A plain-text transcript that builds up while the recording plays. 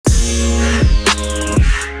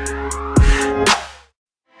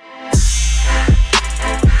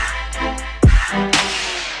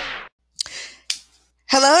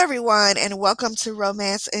everyone, and welcome to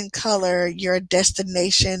Romance in Color, your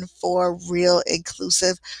destination for real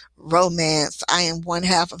inclusive romance. I am one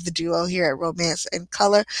half of the duo here at Romance in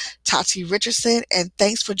Color, Tati Richardson, and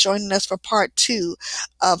thanks for joining us for part two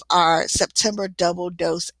of our September double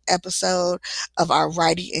dose episode of our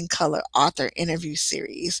Writing in Color author interview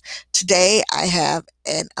series. Today, I have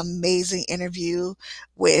an amazing interview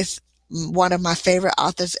with one of my favorite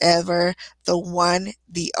authors ever, the one,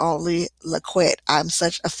 the only LaQuette. I'm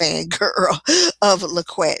such a fangirl of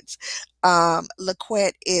LaQuette.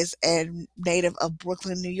 LaQuette is a native of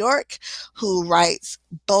Brooklyn, New York, who writes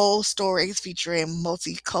bold stories featuring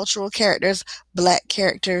multicultural characters, Black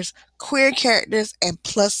characters, queer characters, and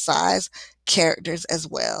plus size characters as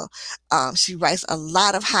well. She writes a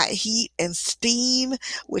lot of hot heat and steam,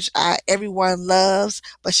 which everyone loves,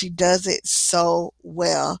 but she does it so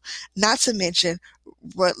well. Not to mention,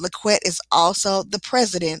 LaQuette is also the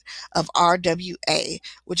president of RWA,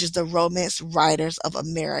 which is the Romance Writers of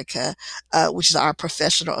America, which is our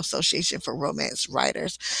professional association for romance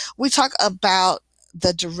writers. We talk about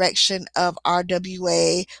the direction of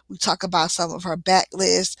RWA. We talk about some of her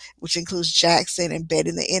backlist, which includes Jackson and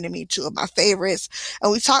Betty the Enemy, two of my favorites. And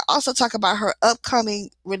we also talk about her upcoming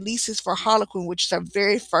releases for Harlequin, which is her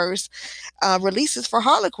very first releases for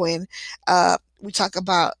Harlequin. We talk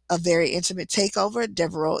about A Very Intimate Takeover,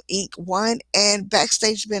 Devereaux Inc. 1, and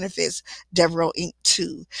Backstage Benefits, Devereaux Inc.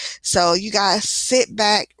 2. So you guys sit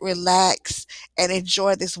back, relax, and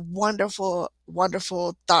enjoy this wonderful,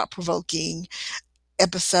 wonderful, thought-provoking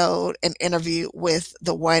episode and interview with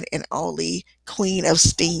the one and only Queen of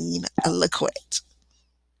Steam, LaQuette.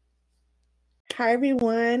 Hi,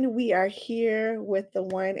 everyone. We are here with the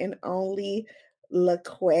one and only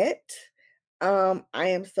LaQuette. I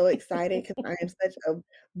am so excited because I am such a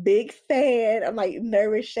big fan. I'm like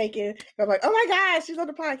nervous, shaking. I'm like, oh my gosh, she's on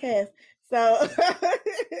the podcast. So,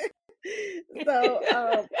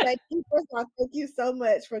 thank you. First of all, thank you so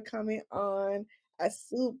much for coming on.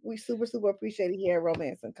 We super appreciate it here at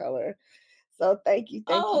Romance in Color. So thank you.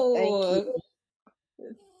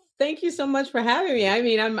 Thank you so much for having me. I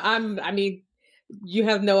mean, you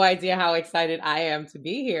have no idea how excited I am to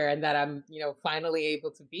be here and that I'm, finally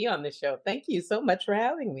able to be on the show. Thank you so much for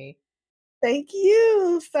having me. Thank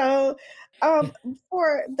you. So,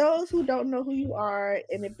 for those who don't know who you are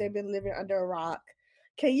and if they've been living under a rock,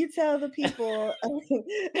 can you tell the people who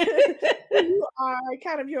you are,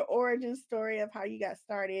 kind of your origin story of how you got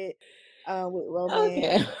started with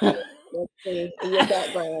romance? Okay. And your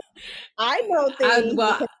background. I know things.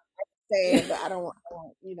 But I don't want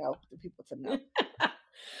the people to know.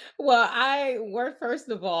 Well, first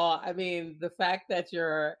of all, I mean, the fact that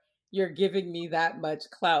you're giving me that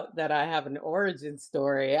much clout that I have an origin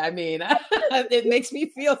story. I mean, it makes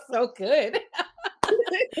me feel so good.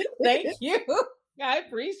 Thank you. I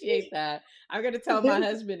appreciate that. I'm going to tell my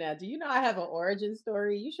husband now, do you know I have an origin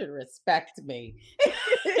story? You should respect me.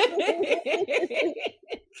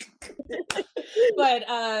 But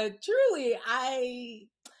truly, I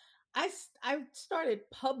started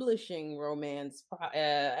publishing romance,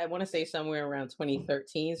 I want to say somewhere around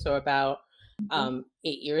 2013, so about 8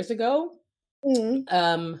 years ago.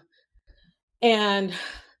 Mm-hmm. And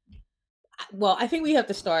well, I think we have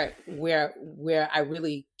to start where I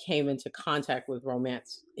really came into contact with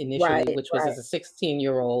romance initially, which was as a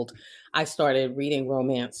 16-year-old. I started reading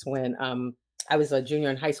romance when I was a junior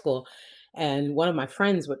in high school, and one of my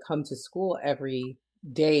friends would come to school every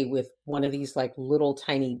day with one of these like little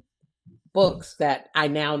tiny books that I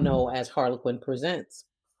now know as Harlequin Presents.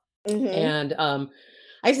 Mm-hmm. And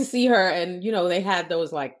I used to see her, and they had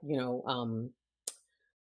those like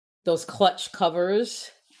those clutch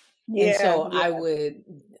covers. Yeah, and so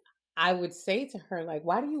I would say to her, like,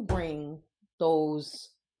 why do you bring those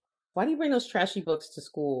trashy books to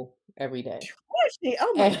school every day? Trashy?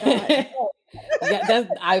 Oh my God. Yeah,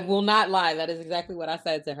 I will not lie. That is exactly what I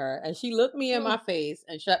said to her. And she looked me in my face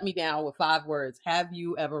and shut me down with 5 words. Have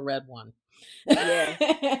you ever read one? Yeah.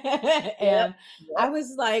 And I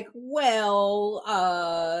was like, well,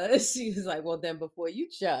 she was like, well, then before you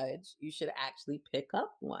judge, you should actually pick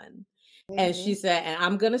up one. Mm-hmm. And she said, and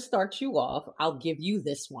I'm going to start you off. I'll give you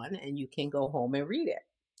this one and you can go home and read it.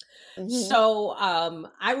 Mm-hmm. So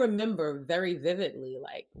I remember very vividly,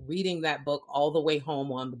 like reading that book all the way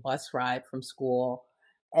home on the bus ride from school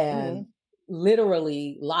and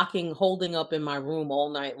literally holding up in my room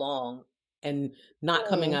all night long and not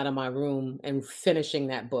coming out of my room and finishing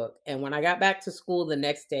that book. And when I got back to school the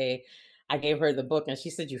next day, I gave her the book and she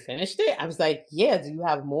said, you finished it? I was like, yeah, do you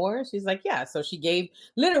have more? She's like, yeah. So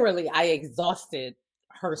I exhausted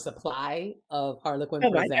her supply of Harlequin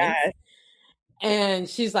Presents. And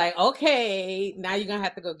she's like, okay, now you're gonna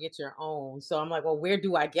have to go get your own. So I'm like, well, where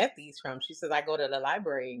do I get these from? She says, I go to the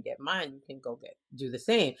library and get mine. You can go do the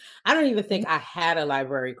same. I don't even think I had a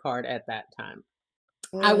library card at that time.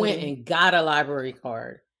 I went Mm. and got a library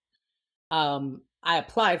card. I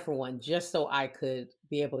applied for one just so I could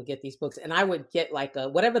be able to get these books. And I would get like a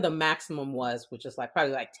whatever the maximum was, which is like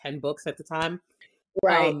probably like 10 books at the time.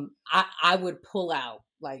 Right. I would pull out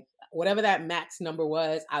like whatever that max number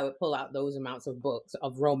was, I would pull out those amounts of books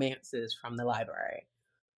of romances from the library.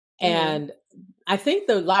 Mhm. And I think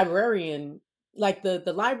the librarian, like the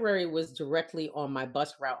library was directly on my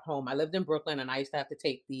bus route home. I lived in Brooklyn and I used to have to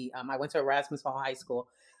take I went to Erasmus Hall High School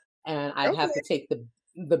and I'd have to Okay. take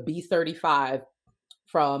the B35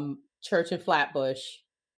 from Church and Flatbush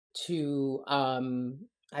to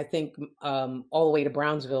I think all the way to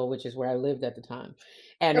Brownsville, which is where I lived at the time.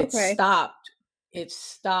 And Okay. it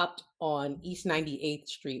stopped on East 98th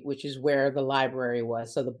Street, which is where the library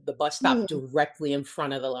was. So the bus stopped Mhm. directly in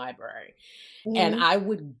front of the library. And Mhm. I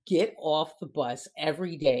would get off the bus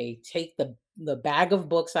every day, take the bag of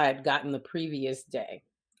books I had gotten the previous day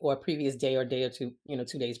or previous day or day or two,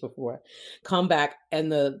 2 days before, come back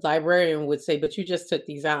and the librarian would say, but you just took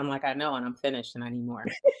these out. I'm like, I know, and I'm finished and I need more.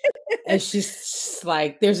 And she's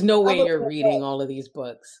like, there's no I'm way a you're little reading both. all of these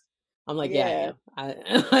books. I'm like, yeah, Yeah. I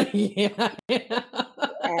am. Yeah, I am.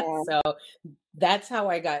 Wow. So that's how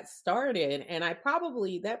I got started. And that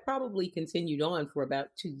probably continued on for about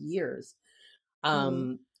 2 years. Mhm.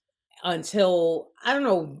 Um, until I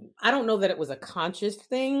don't know that it was a conscious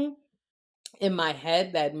thing in my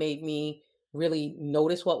head that made me really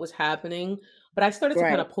notice what was happening. But I started to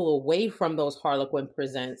kind Right. of pull away from those Harlequin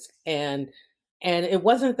presents, and it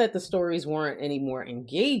wasn't that the stories weren't any more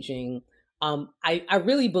engaging. I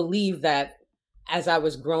really believe that as I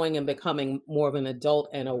was growing and becoming more of an adult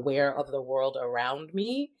and aware of the world around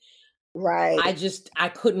me, Right. I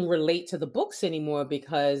couldn't relate to the books anymore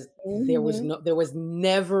because Mhm. there was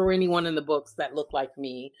never anyone in the books that looked like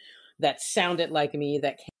me, that sounded like me,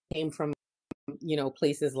 that came from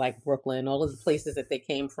places like Brooklyn. All of the places that they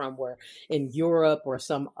came from were in Europe or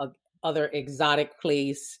some other exotic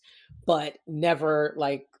place, but never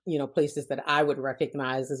like places that I would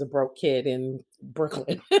recognize as a broke kid in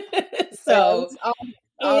Brooklyn. So So it's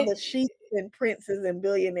all it the sheiks and princes and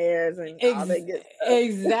billionaires and all ex- that good stuff.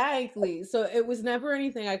 exactly. So it was never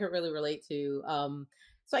anything I could really relate to.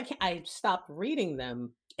 So I stopped reading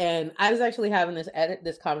them. And I was actually having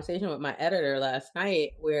this conversation with my editor last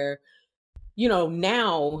night where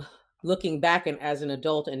now looking back and as an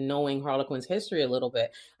adult and knowing Harlequin's history a little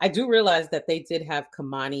bit, I do realize that they did have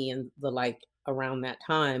Kamani and the like around that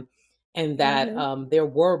time, and that Mhm. there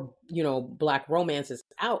were black romances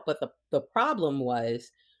out. But the problem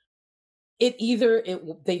was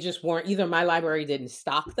they just weren't, either my library didn't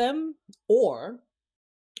stock them, or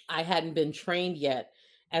I hadn't been trained yet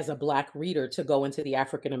as a black reader to go into the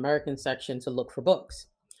African American section to look for books.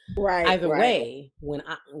 Right, Either right. way,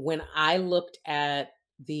 when I looked at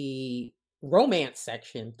the romance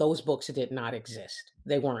section, those books did not exist.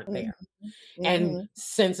 They weren't Mhm. there. And Mhm.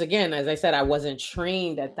 since, again, as I said, I wasn't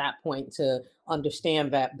trained at that point to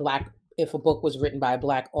understand that if a book was written by a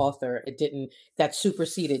black author, it didn't that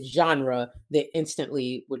superseded genre that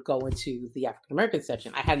instantly would go into the African American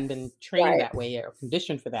section. I hadn't been trained Right, that way or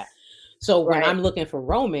conditioned for that. So when right. I'm looking for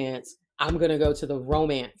romance, I'm going to go to the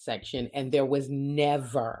romance section, and there was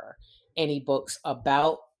never any books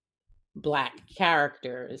about black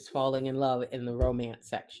characters falling in love in the romance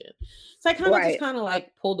section. So I kind of just Right. kind of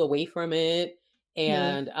like pulled away from it, Mhm.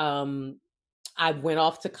 and I went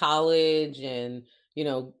off to college and you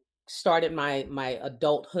know started my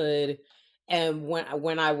adulthood. And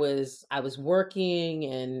when I was working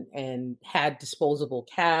and had disposable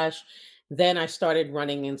cash, then I started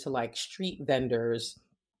running into like street vendors,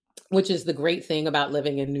 which is the great thing about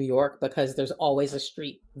living in New York, because there's always a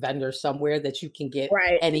street vendor somewhere that you can get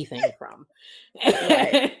Right, anything from.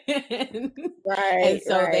 right, and, right, and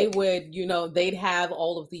so right. they'd have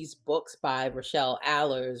all of these books by Rochelle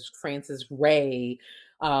Allers, Frances Ray,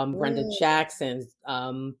 Brenda Mm, Jackson,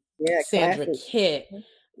 yeah, Sandra classic. Kitt,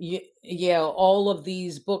 yeah, all of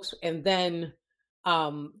these books. And then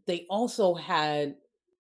they also had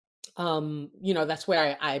that's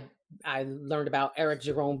where I learned about Eric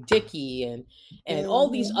Jerome Dickey and all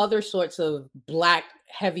these Mhm. other sorts of black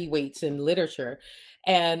heavyweights in literature.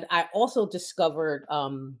 And I also discovered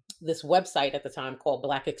this website at the time called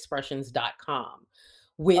blackexpressions.com, Oh my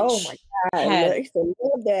which god, look, I had used to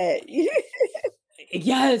love that.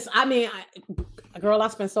 yes, I mean, girl, I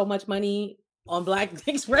spent so much money on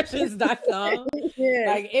blackexpressions.com. Yes.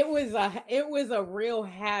 Like it was a real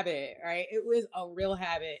habit, right? It was a real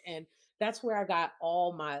habit. And that's where I got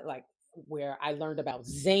all my, like, where I learned about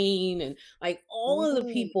Zane and like all of the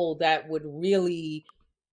Mm, people that would really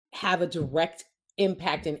have a direct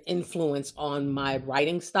impact and influence on my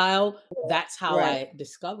writing style. That's how right. I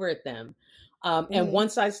discovered them. And Mhm,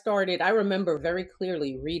 once I started, I remember very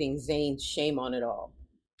clearly reading Zane's Shame on It All.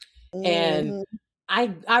 And mhm.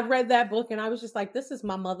 I read that book and I was just like, this is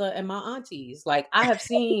my mother and my aunties. Like I have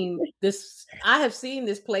seen this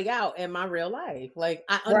play out in my real life. Like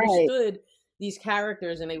I Right. understood these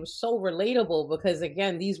characters and they were so relatable because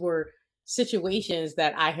again, these were situations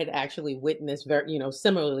that I had actually witnessed very,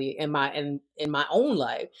 similarly in my own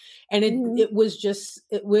life. And Mhm. it was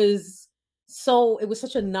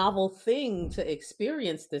such a novel thing to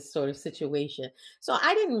experience this sort of situation. So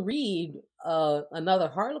I didn't read another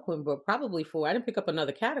Harlequin book probably for I didn't pick up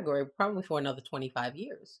another category probably for another 25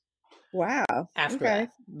 years Wow. after Okay.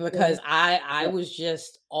 that because Yeah. I Yeah. was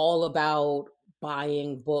just all about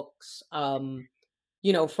buying books from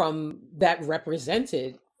that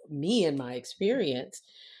represented me and my experience.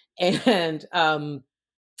 And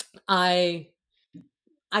I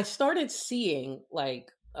I started seeing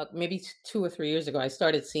like maybe 2 or 3 years ago I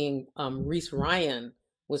started seeing Reese Ryan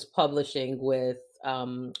was publishing with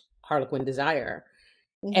Harlequin Desire.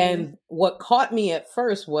 Mhm. And what caught me at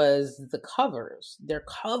first was the covers. Their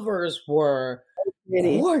covers were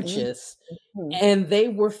Pretty. gorgeous, Mhm. and they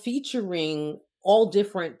were featuring all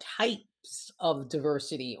different types of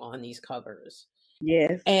diversity on these covers.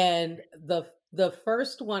 Yes. And the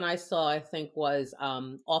first one I saw, I think, was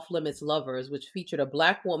Off Limits Lovers, which featured a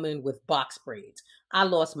black woman with box braids. I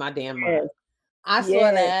lost my damn Yes. mind. I saw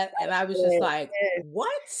Yes. that and I was just Yes. like,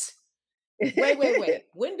 what? Wait, wait, Yes. wait.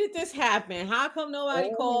 When did this happen? How come nobody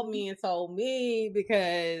called Mhm. me and told me?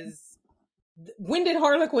 Because when did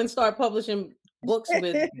Harlequin start publishing books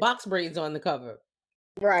with box braids on the cover?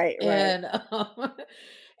 Right, right.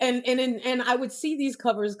 And and I would see these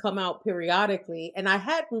covers come out periodically, and I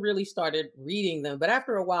hadn't really started reading them. But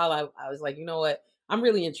after a while, I was like, you know what? I'm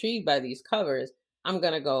really intrigued by these covers. I'm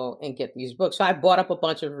gonna go and get these books. So I bought up a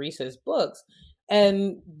bunch of Reese's books,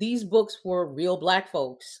 and these books were real black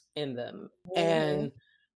folks in them. Mhm. And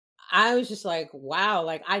I was just like, wow,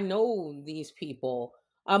 like I know these people.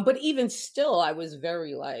 But even still, I was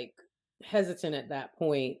very like hesitant at that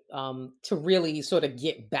point to really sort of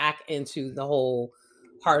get back into the whole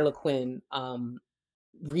Harlequin,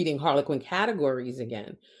 reading Harlequin categories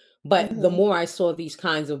again. But the Mhm. more I saw these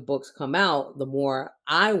kinds of books come out, the more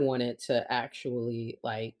I wanted to actually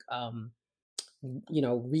like,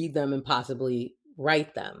 read them and possibly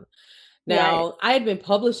write them. Right. Now, I had been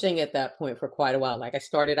publishing at that point for quite a while. Like I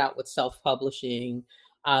started out with self-publishing.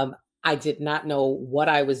 I did not know what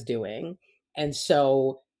I was doing. And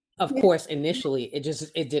so, of course, initially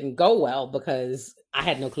it didn't go well because I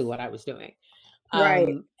had no clue what I was doing.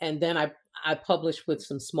 Right. And then I published with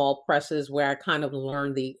some small presses where I kind of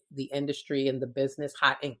learned the industry and the business,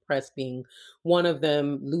 Hot Ink Press being one of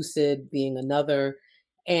them, Lucid being another.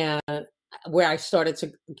 And where I started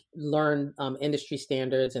to learn industry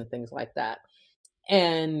standards and things like that.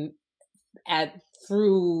 And at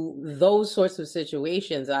through those sorts of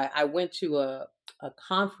situations, I went to a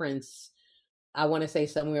conference, I want to say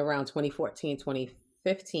somewhere around 2014,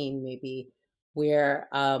 2015, maybe, where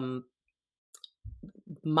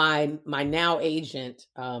my now agent,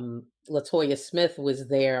 Latoya Smith, was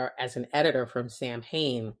there as an editor from Sam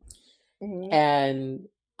Hain. Mhm. And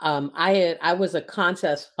I was a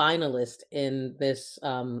contest finalist in this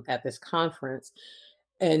at this conference,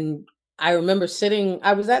 and I remember sitting.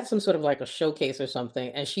 I was at some sort of like a showcase or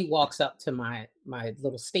something, and she walks up to my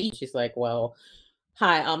little stage. She's like, "Well,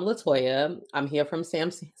 hi, I'm Latoya. I'm here from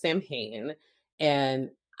Sam Hain,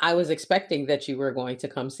 and I was expecting that you were going to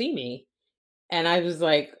come see me." And I was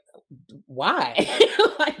like, "Why?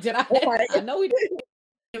 Like, did I Right. know we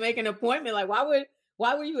to make an appointment. Like,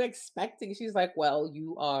 why were you expecting? She's like, well,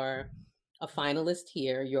 you are a finalist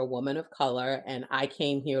here. You're a woman of color, and I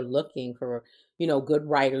came here looking for good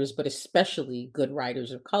writers, but especially good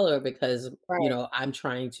writers of color because Right. I'm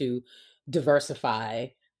trying to diversify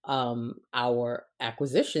our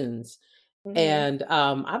acquisitions. Mhm. And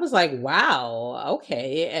I was like, wow,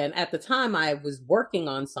 okay. And at the time, I was working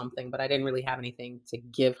on something, but I didn't really have anything to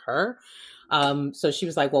give her. So she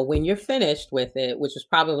was like, well, when you're finished with it, which was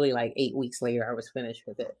probably like 8 weeks later, I was finished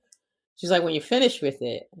with it. She's like, when you're finished with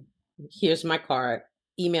it, here's my card,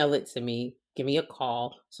 email it to me, give me a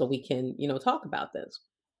call so we can, talk about this.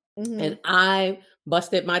 And Mhm. I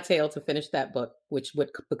busted my tail to finish that book, which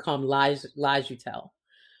would become Lies You Tell.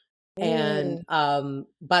 And Mm.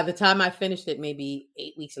 by the time I finished it, maybe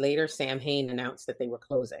 8 weeks later, Sam Hain announced that they were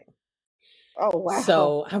closing. Oh, wow.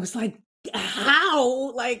 So I was like,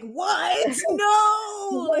 how? Like, what?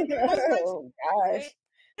 No! Like, I was Oh gosh.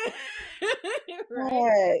 like,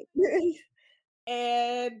 right?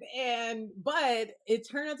 Right. But it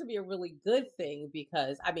turned out to be a really good thing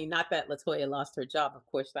because I mean, not that Latoya lost her job, of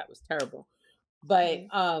course, that was terrible. But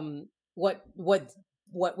Mhm. what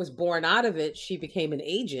was born out of it, she became an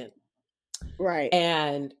agent. Right.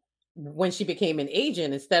 And when she became an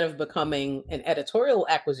agent, instead of becoming an editorial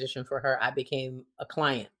acquisition for her, I became a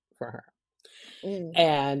client for her. Mm.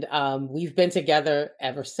 And we've been together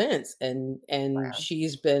ever since. And Wow.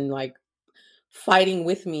 she's been like fighting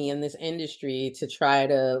with me in this industry to try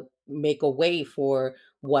to make a way for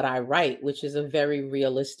what I write, which is a very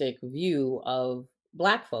realistic view of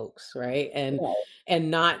Black folks, right? Right. And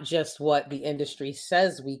not just what the industry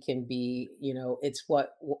says we can be. It's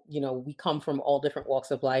we come from all different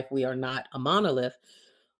walks of life. We are not a monolith.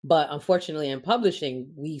 But unfortunately, in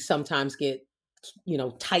publishing, we sometimes get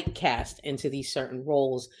typecast into these certain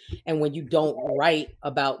roles, and when you don't write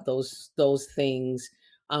about those things,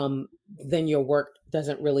 then your work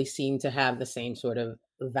doesn't really seem to have the same sort of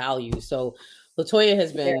value. So Latoya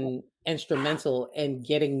has Yeah. been instrumental in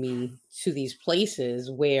getting me to these places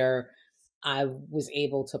where I was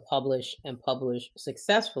able to publish and publish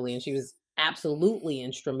successfully, and she was absolutely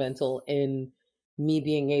instrumental in me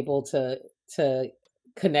being able to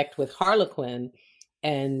connect with Harlequin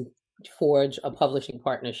and forge a publishing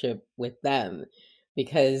partnership with them.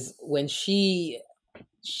 Because when she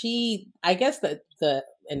I guess that the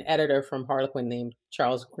an editor from Harlequin named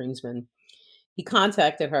Charles Greensman, he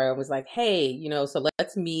contacted her and was like, hey, so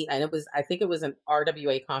let's meet. And I think it was an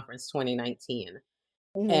RWA conference 2019.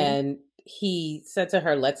 Mhm. And he said to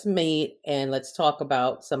her, let's meet and let's talk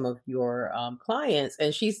about some of your clients.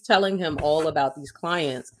 And she's telling him all about these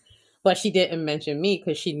clients, but she didn't mention me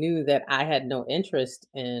because she knew that I had no interest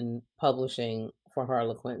in publishing for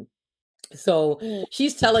Harlequin. So Mm.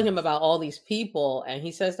 she's telling him about all these people, and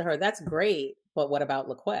he says to her, that's great, but what about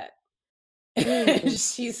Laquette?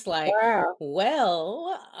 Mm. She's like, Wow.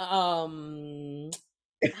 well, uh,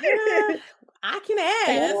 I can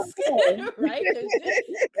ask, right?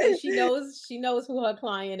 Because she knows who her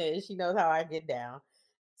client is. She knows how I get down.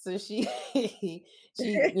 So she she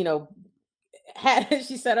had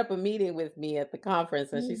she set up a meeting with me at the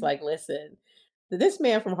conference, and she's Mhm. like, listen, this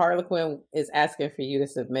man from Harlequin is asking for you to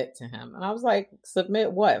submit to him. And I was like,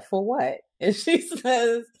 submit what? For what? And she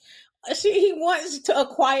says, he wants to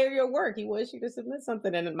acquire your work. He wants you to submit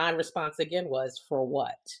something. And my response again was, for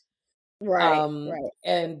what? Right. Right.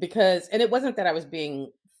 And it wasn't that I was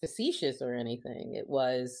being facetious or anything. It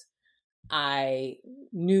was, I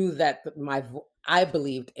knew that I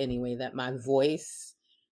believed anyway that my voice,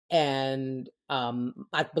 and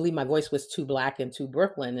I believe my voice was too Black and too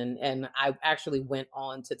Brooklyn, and I actually went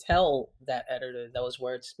on to tell that editor those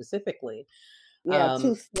words specifically, Yeah.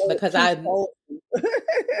 Too slow. because Too I soulful.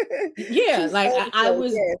 yeah, Too like I soulful.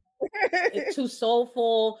 was Yes. too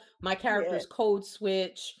soulful. My Yeah. character's code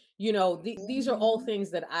switch. These are all Mhm.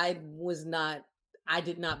 things that I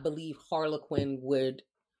did not believe Harlequin would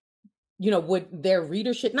their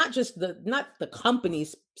readership, not the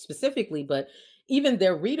companies specifically, but even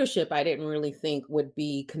their readership, I didn't really think would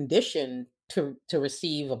be conditioned to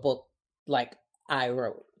receive a book like I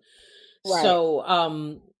wrote. Right.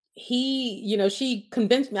 So she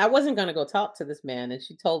convinced me I wasn't going to go talk to this man, and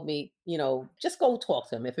she told me, just go talk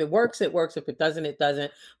to him. If it works, it works. If it doesn't, it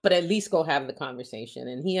doesn't. But at least go have the conversation.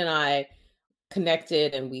 And he and I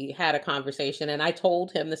connected, and we had a conversation, and I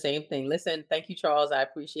told him the same thing. Listen, thank you, Charles. I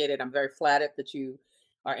appreciate it. I'm very flattered that you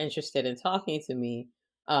are interested in talking to me.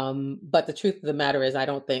 But the truth of the matter is I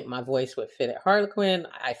don't think my voice would fit at Harlequin.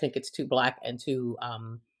 I think it's too Black and too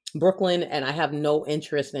Brooklyn, and I have no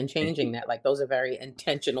interest in changing that. Like, those are very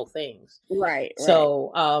intentional things. Right. Right.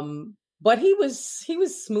 So but he was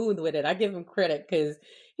smooth with it. I give him credit because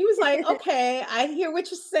he was like, okay, I hear what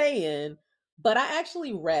you're saying. But I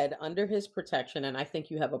actually read under his protection, and I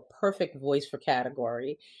think you have a perfect voice for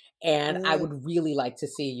category. And I Mm. would really like to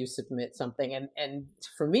see you submit something. And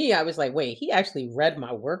for me, I was like, wait, he actually read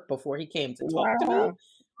my work before he came to talk to me? Wow.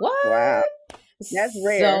 What? Wow. That's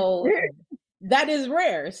rare. So that is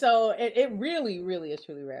rare. So it really, really is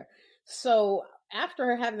truly rare. So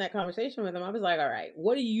after having that conversation with him, I was like, all right,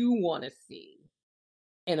 what do you want to see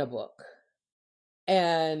in a book?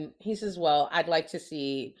 And he says, well, I'd like to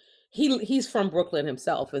see, he's from Brooklyn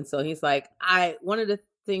himself. And so he's like, one of the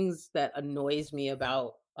things that annoys me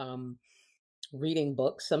about reading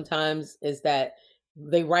books sometimes is that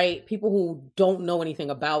they write people who don't know anything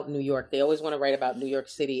about New York. They always want to write about New York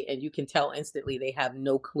City, and you can tell instantly they have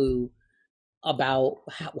no clue about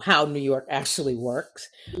how New York actually works.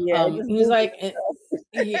 Yeah. Just He's Google like, stuff.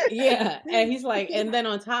 Yeah, and he's like, and then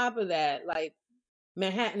on top of that, like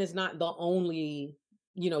Manhattan is not the only,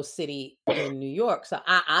 city in New York. So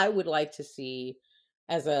I would like to see,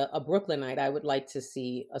 as a Brooklynite, I would like to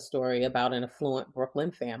see a story about an affluent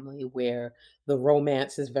Brooklyn family where the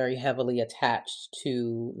romance is very heavily attached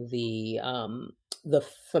to the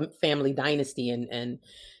family dynasty and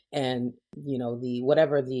the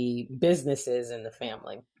whatever the business is in the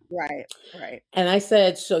family. Right, right. And I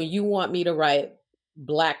said, so you want me to write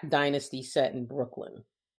Black Dynasty set in Brooklyn?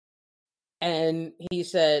 And he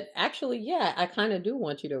said, actually, yeah, I kind of do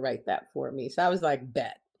want you to write that for me. So I was like,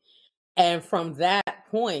 bet. And from that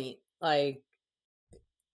point, like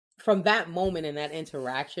from that moment and that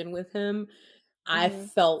interaction with him, I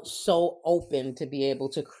Mhm. felt so open to be able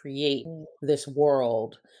to create Mm. this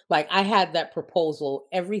world. Like I had that proposal,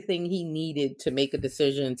 everything he needed to make a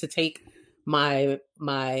decision to take my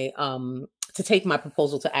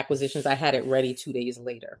proposal to acquisitions. I had it ready 2 days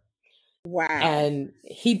later. Wow. And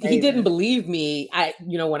he didn't Amazing. believe me.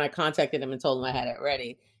 When I contacted him and told him I had it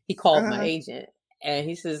ready, he called my Uh-huh. agent and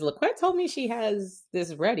he says, "LaQuette told me she has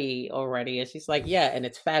this ready already." And she's like, "Yeah, and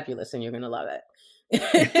it's fabulous and you're gonna love it."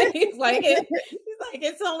 He's like,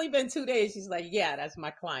 "It's only been 2 days." She's like, "Yeah, that's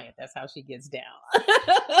my client. That's how she gets down."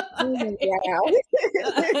 Wow.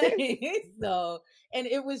 So, and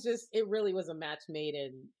it really was a match made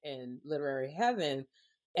in literary heaven.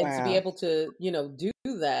 And to be Wow. able to, do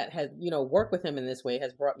that, has, work with him in this way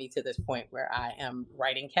has brought me to this point where I am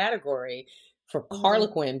writing category for Mhm.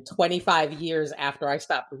 Harlequin 25 years after I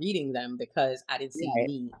stopped reading them because I didn't see Right,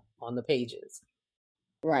 me on the pages.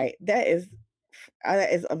 right. That is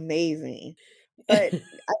amazing. But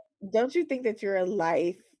I don't you think that your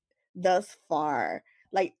life thus far,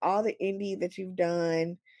 like, all the indie that you've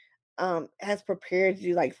done, has prepared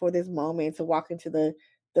you, like, for this moment to walk into the,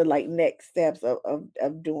 like, next steps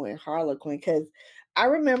of doing Harlequin? Because I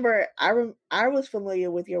remember I was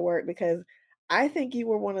familiar with your work because I think you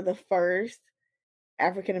were one of the first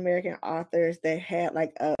African American authors that had,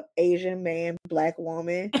 like, a Asian man, Black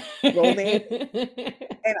woman romance,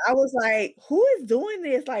 and I was like, "Who is doing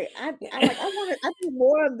this?" Like, I do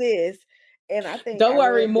more of this, and Don't I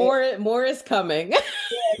worry, read that. more is coming.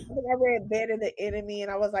 I think I read Better the Enemy,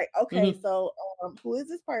 and I was like, "Okay, Mhm. so, who is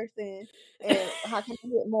this person, and how can I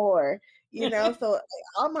get more?" You know, so, like,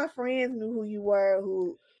 all my friends knew who you were,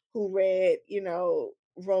 who read,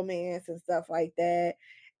 romance and stuff like that,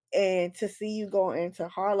 and to see you go into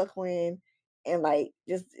Harlequin and, like,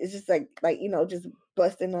 just it's just just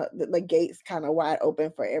busting the gates kinda wide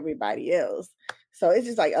open for everybody else. So it's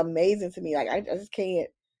just, like, amazing to me, like, I just can't,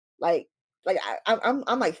 like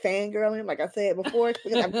I'm, like, fangirling, like I said before,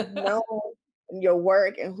 because I've just known your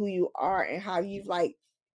work and who you are and how you've, like,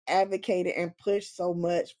 advocated and pushed so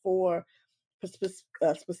much for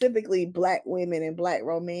specifically Black women and Black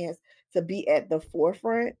romance to be at the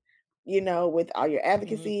forefront, with all your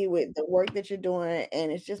Mhm. advocacy, with the work that you're doing.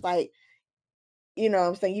 And it's just like, what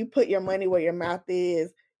I'm saying, you put your money where your mouth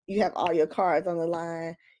is, you have all your cards on the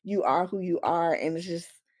line, you are who you are. And it's just,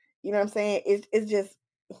 what I'm saying? It's just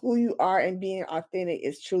who you are and being authentic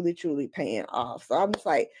is truly, truly paying off. So I'm just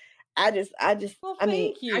like, Well, I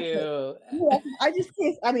mean, thank I can't. you. Yeah, I just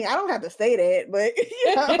can't. I mean, I don't have to say that, but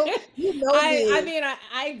you know I this. mean,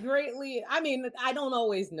 I greatly, I mean, I don't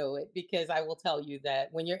always know it because I will tell you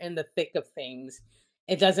that when you're in the thick of things,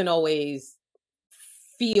 it doesn't always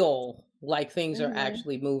feel like things are Mhm,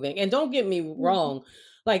 actually moving. And don't get me mhm, wrong,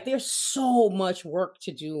 like there's so much work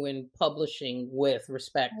to do in publishing with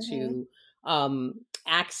respect mhm. to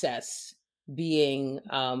access being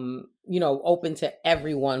open to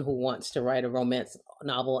everyone who wants to write a romance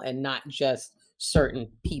novel and not just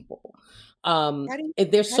certain people. How do you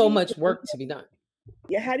There's how do so you much think we work can to be done.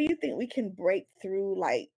 yeah, how do you think we can break through,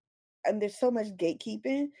 like, and there's so much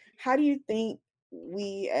gatekeeping. How do you think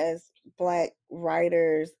we as Black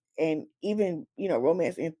writers and even,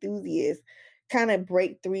 romance enthusiasts kinda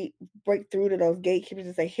break through to those gatekeepers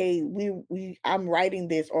and say, "Hey, I'm writing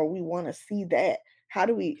this," or, "We wanna see that." How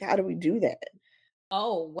do we do that?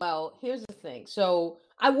 Oh, well, here's the thing. So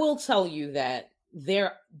I will tell you that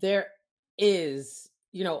there is,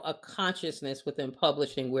 a consciousness within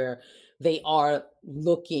publishing where they are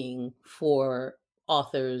looking for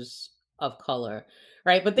authors of color,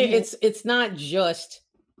 right? But Mhm, it's not just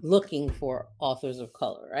looking for authors of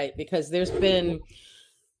color, right? Because there's been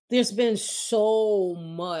so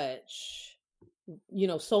much,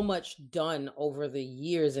 so much done over the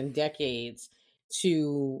years and decades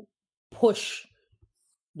to push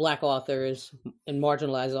Black authors and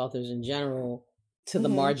marginalized authors in general to the mhm,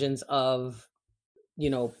 margins of,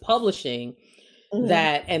 publishing, mhm,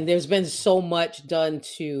 that and there's been so much done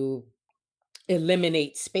to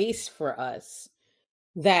eliminate space for us,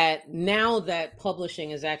 that now that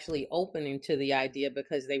publishing is actually opening to the idea,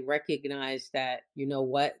 because they recognize that, you know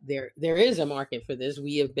what, there is a market for this.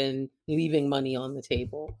 We have been leaving money on the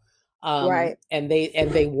table. Right. And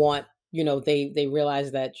they want, they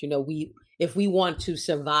realize that, we if we want to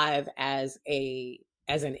survive as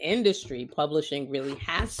an industry, publishing really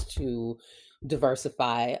has to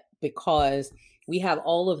diversify, because we have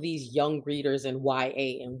all of these young readers in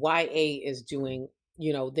YA is doing,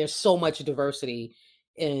 there's so much diversity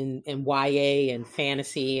in YA and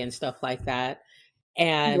fantasy and stuff like that.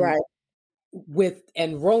 And Right.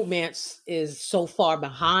 romance is so far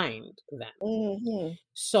behind them. Mm-hmm.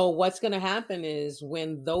 So what's going to happen is,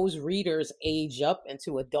 when those readers age up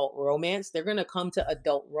into adult romance, they're going to come to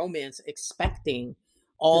adult romance expecting The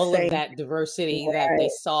all of same. that diversity that they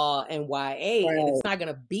Right. saw in YA, and Right. it's not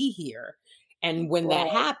going to be here. And when that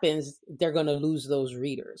Right. happens, they're going to lose those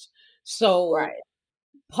readers. So Right.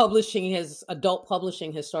 adult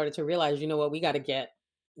publishing has started to realize, you know what, we got to get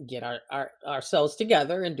ourselves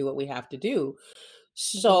together and do what we have to do.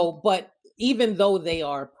 Mm-hmm. So, but even though they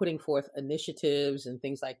are putting forth initiatives and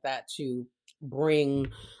things like that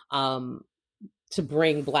bring um to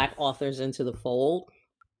bring Black authors into the fold,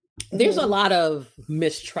 there's a Mm-hmm. lot of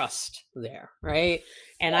mistrust there, right?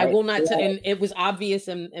 And I Right. will not Right. and it was obvious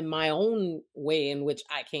in my own way in which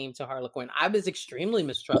I came to Harlequin. I was extremely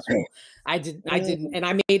mistrustful. I didn't, Mm-hmm. and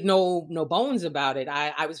I made no bones about it.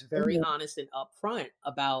 I was very Mm-hmm. honest and upfront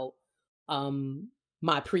about um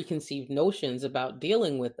my preconceived notions about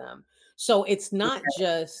dealing with them. So it's not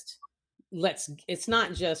just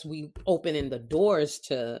we opening the doors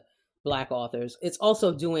to Black authors. It's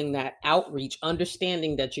also doing that outreach,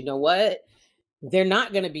 understanding that, you know what, they're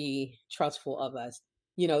not going to be trustful of us.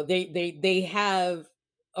 They have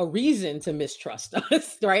a reason to mistrust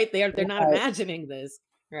us, right? They're not Right. imagining this,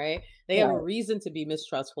 right? They have a Right. reason to be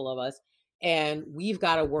mistrustful of us, and we've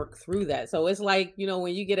got to work through that. So it's like,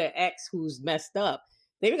 when you get an ex who's messed up,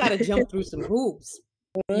 they've got to jump through some hoops,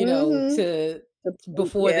 Mm-hmm. to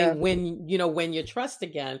before they Yeah. win your trust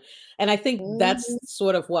again. And I think that's Mm-hmm.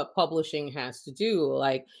 sort of what publishing has to do.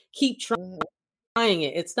 Like, keep Mm-hmm. trying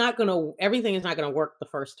it. Everything is not gonna work the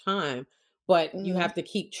first time, but you Mm-hmm. have to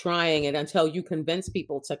keep trying it until you convince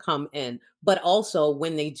people to come in. But also,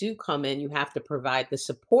 when they do come in, you have to provide the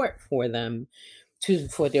support for them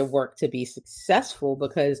for their work to be successful,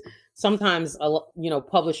 because sometimes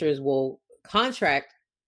publishers will contract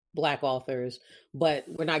Black authors, but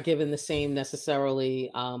we're not given the same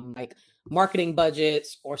necessarily like marketing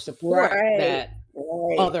budgets or support Right. that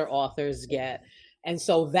Right. other authors get. And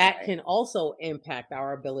so that Right. can also impact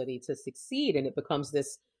our ability to succeed. And it becomes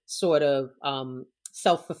this sort of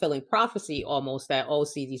self-fulfilling prophecy almost, that, oh,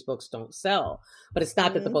 see, these books don't sell. But it's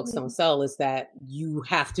not that the books don't Mm-hmm. sell, is that you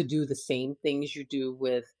have to do the same things you do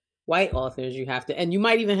with white authors. You have to, and you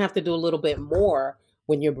might even have to do a little bit more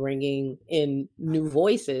when you're bringing in new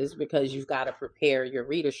voices, because you've got to prepare your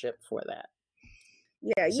readership for that.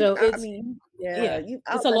 Yeah, So I mean, yeah, yeah, you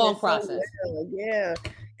it's a outlined long it so process. well. Yeah,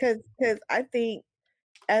 because I think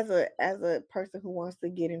as a person who wants to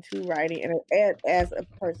get into writing, and as a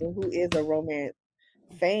person who is a romance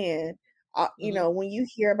fan, Hmm. when you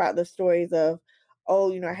hear about the stories of,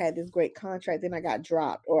 oh, I had this great contract, then I got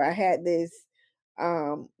dropped, or I had this,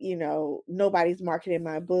 nobody's marketing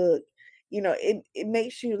my book. It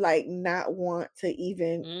makes you like not want to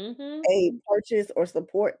even Hmm. a purchase or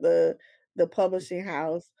support the publishing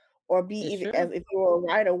house, or be It's even, true. as if you're a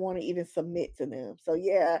writer, want to even submit to them. So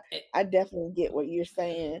yeah, It, I definitely get what you're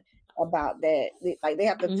saying about that. Like they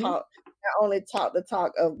have to mhm. talk, not only talk the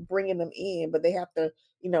talk of bringing them in, but they have to,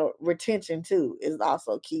 retention too is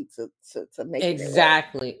also key to making it work.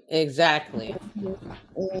 Exactly. Exactly. Mhm.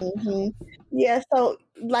 Mhm. Yeah, so,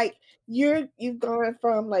 like, you've gone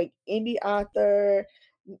from, like, indie author,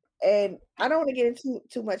 and I don't wanna get into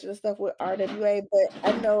too much of the stuff with RWA, but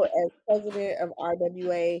I know as president of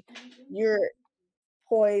RWA, you're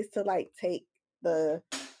poised to, like, take the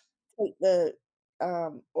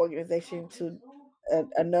organization to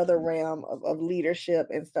another realm of leadership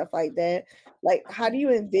and stuff like that. Like, how do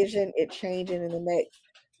you envision it changing in the next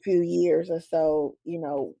few years or so?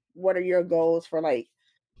 What are your goals for, like,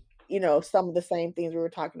 some of the same things we were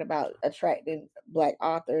talking about, attracting Black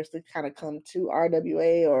authors to kind of come to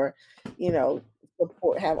RWA, or,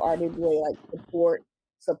 have RWA like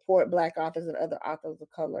support Black authors and other authors of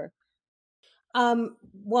color.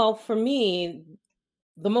 Well, for me,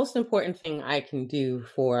 the most important thing I can do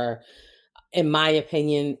in my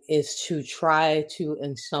opinion, is to try to,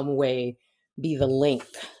 in some way, be the link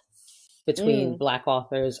between Mm, Black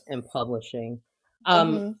authors and publishing.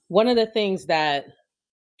 mhm, One of the things that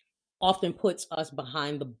often puts us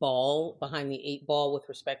behind behind the 8 ball with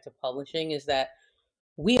respect to publishing is that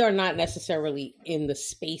we are not necessarily in the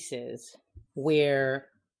spaces where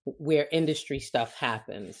industry stuff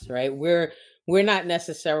happens, right? We're not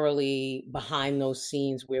necessarily behind those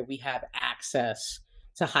scenes where we have access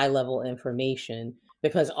to high level information,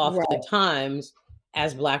 because Right. oftentimes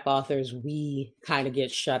as Black authors we kind of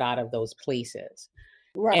get shut out of those places.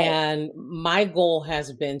 Right. And my goal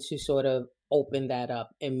has been to sort of open that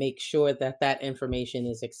up and make sure that that information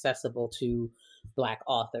is accessible to Black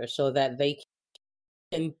authors so that they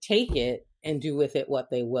can take it and do with it what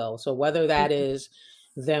they will. So whether that Mhm. is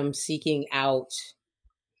them seeking out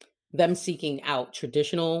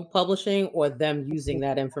traditional publishing, or them using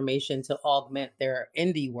that information to augment their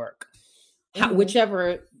indie work, Mhm.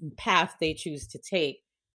 whichever path they choose to take,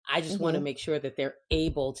 I just want to Mhm. make sure that they're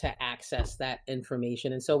able to access that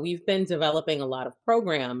information. And so we've been developing a lot of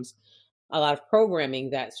programs, a lot of programming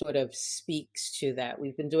that sort of speaks to that.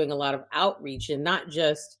 We've been doing a lot of outreach, and not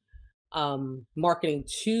just marketing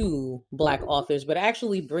to Black authors, but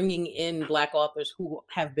actually bringing in Black authors who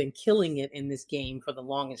have been killing it in this game for the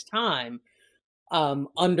longest time,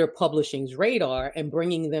 under publishing's radar, and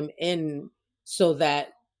bringing them in so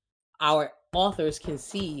that our authors can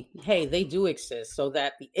see, hey, they do exist, so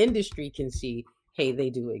that the industry can see, hey, they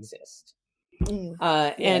do exist. Mm.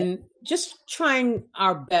 Yeah. And just trying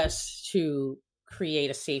our best to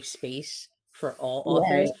create a safe space for all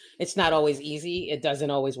authors. Right. It's not always easy, it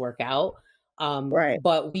doesn't always work out. Right.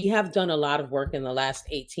 But we have done a lot of work in the last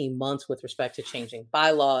 18 months with respect to changing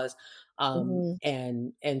bylaws, Mhm.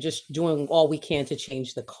 and just doing all we can to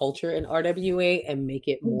change the culture in RWA and make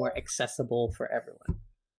it Mhm. more accessible for everyone.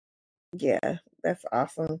 Yeah, that's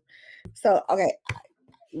awesome. So, okay,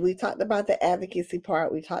 we talked about the advocacy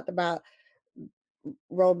part. We talked about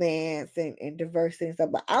romance and diversity and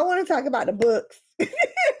stuff, but I want to talk about the books.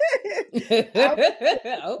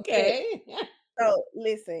 I Okay. So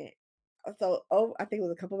listen, I think it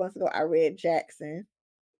was a couple months ago, I read Jackson,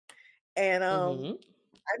 and Hmm.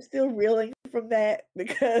 I'm still reeling from that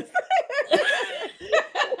because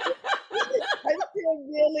I'm still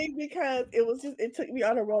reeling because it took me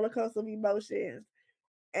on a roller coaster of emotions,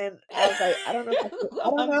 and I was like, I don't know if I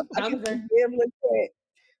can I'm very. forgive Lynette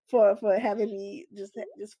for having me just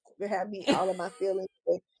have me all of my feelings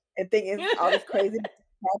and thinking all this crazy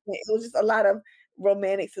happened. It was just a lot of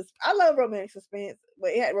I love romantic suspense,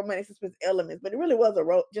 but it had romantic suspense elements, but it really was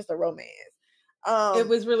just a romance. It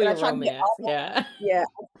was really And I a tried to get romance, yeah. yeah,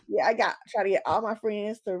 yeah, I got try to get all my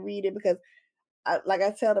friends to read it because like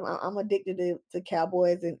I tell them, I'm addicted to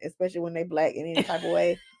cowboys, and especially when they black in any type of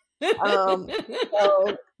way. Um,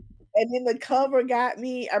 so and then the cover got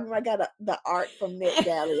me. I remember I got the art from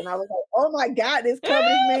NetGalley, and I was like, "Oh my god, this cover,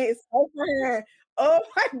 this man is so fine. Oh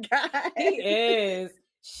my god, He is.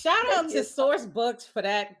 Shout he out to is Source Books for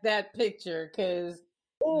that picture, because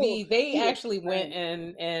oh, they he is actually went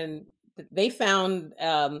fine." and they found,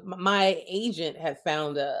 my agent had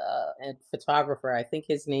found a photographer. I think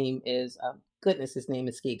his name is, goodness, his name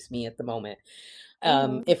escapes me at the moment.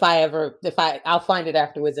 Mhm. I'll find it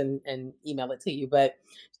afterwards and email it to you. But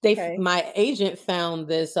Okay. my agent found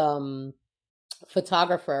this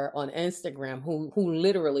photographer on Instagram who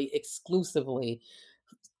literally exclusively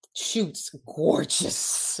shoots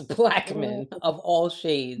gorgeous Black Mm, men of all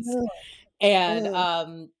shades. mm, And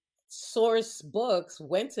mm, Source Books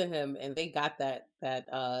went to him, and they got that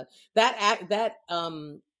act that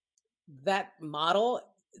model.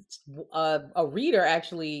 A reader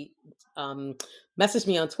actually messaged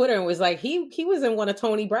me on Twitter and was like, he was in one of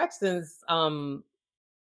Tony Braxton's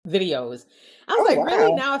videos. I was oh, like,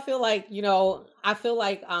 really? wow. Now I feel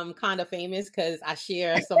like I'm kind of famous because I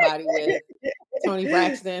share somebody with Tony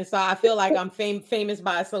Braxton. So I feel like I'm famous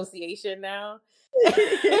by association now. Not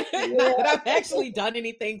that Yeah, I've actually done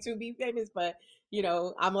anything to be famous, but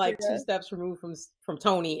I'm like two yeah, steps removed from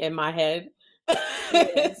Tony in my head. yeah,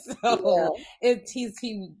 yeah. So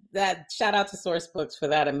he that shout out to Source Books for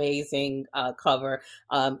that amazing cover.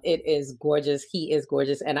 It is gorgeous. He is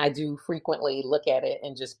gorgeous, and I do frequently look at it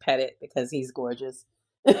and just pet it because he's gorgeous.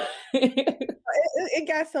 It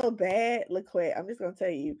got so bad, LaQuette, I'm just gonna tell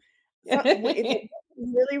you. If the book is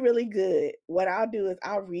really, really good, what I'll do is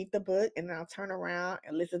I'll read the book and then I'll turn around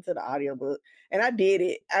and listen to the audiobook. And I did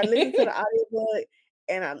it. I listened to the audiobook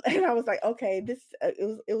and I and I was like, okay, this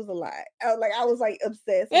it was a lot. I was like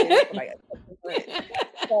obsessed with it for like a couple months.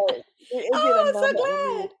 So it did a Oh, I'm number on me. so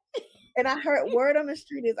glad. And I heard word on the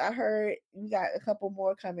street is I heard you got a couple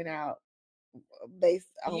more coming out based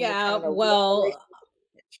on what Yeah, kind of well, revelation.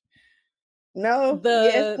 No,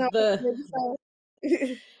 yes, the no, the maybe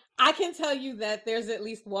so. I can tell you that there's at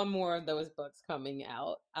least one more of those books coming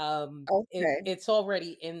out. Okay. It's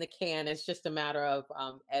already in the can. It's just a matter of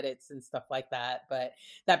edits and stuff like that. But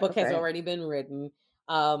that book has Okay. already been written.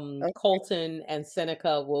 Okay. Colton and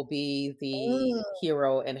Seneca will be the Mm,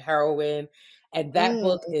 hero and heroine, and that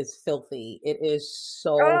book mm. is filthy. It is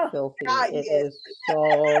so Oh filthy. God, It yes. is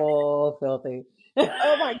so filthy.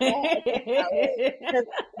 Oh my God, I cannot wait. 'Cause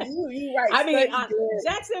you write I mean, such good.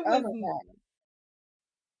 Jackson Oh was my God,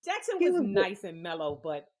 Jackson he was was good. nice and mellow,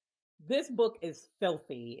 but this book is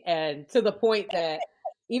filthy, and to the point that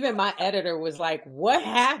even my editor was like, "What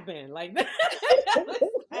happened?" Like,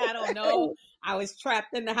 I don't know. I was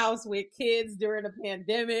trapped in the house with kids during the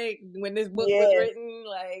pandemic when this book was Yes, written.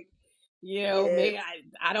 Like, yes. maybe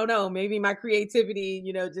I don't know. Maybe my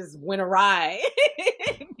creativity, just went awry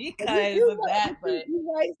But because of that.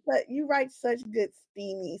 you But you write such good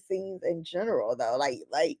steamy scenes in general though.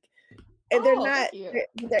 And they're oh, not thank you.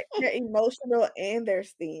 they're emotional and they're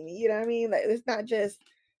steamy, you know what I mean? Like, it's not just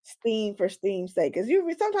steam for steam's sake. Because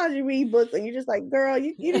sometimes you read books and you're just like, "Girl,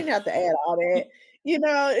 you didn't have to add all that."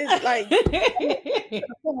 It's like, "Come on,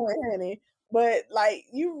 come on, honey." But, like,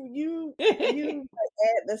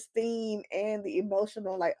 add the steam and the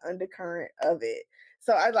emotional, like, undercurrent of it.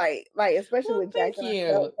 So I especially Well, with thank Jackson,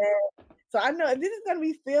 I felt you. that. So I know if this is gonna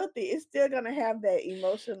be filthy, it's still gonna have that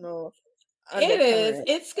emotional It is. undercurrent.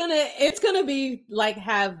 It's gonna be like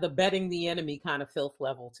have the betting the enemy kind of filth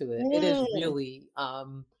level to it. It is Mm. really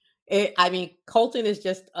I mean, Colton is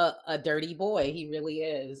just a dirty boy. He really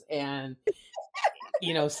is. And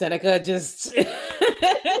Seneca just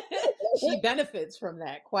she benefits from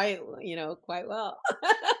that quite well.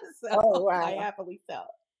 Oh, So I wow. happily so.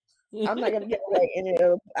 I'm not gonna give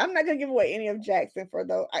away any of Jackson for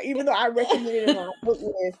though even though I recommended it on a book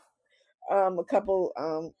list, a couple,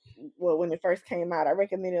 well, when it first came out, I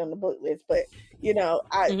recommended it on the book list, but,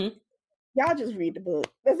 I Mhm. y'all just read the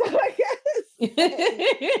book. That's all I gotta say.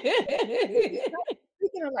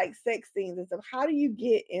 Speaking of, like, sex scenes and stuff, how do you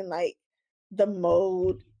get in, like, the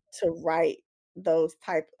mode to write those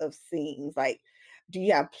type of scenes? Like, do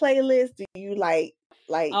you have playlists? Do you,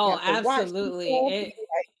 Oh, have to watch some absolutely. stuff? Do you,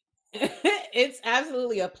 It's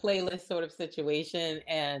absolutely a playlist sort of situation,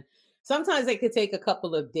 and sometimes it could take a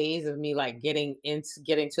couple of days of me like getting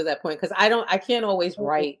to that point because I can't always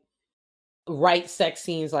Mhm. write sex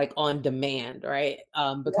scenes like on demand, right?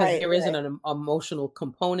 Because Right, there isn't right. an emotional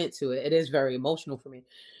component to it. It is very emotional for me.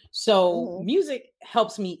 So Mhm, music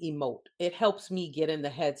helps me emote. It helps me get in the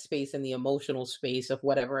headspace and the emotional space of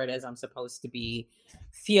whatever it is I'm supposed to be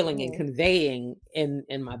feeling and mhm. conveying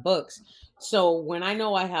in my books. So when I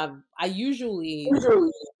know I usually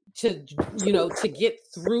to get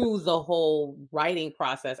through the whole writing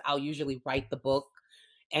process, I'll usually write the book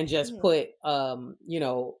and just Mhm, put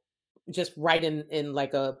just write in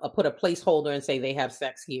like a put a placeholder and say they have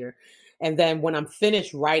sex here. And then when I'm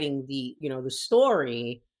finished writing the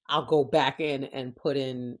story, I'll go back in and put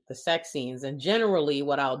in the sex scenes. And generally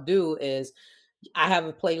what I'll do is I have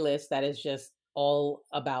a playlist that is just all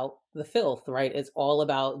about the filth, right? It's all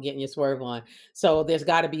about getting your swerve on. So there's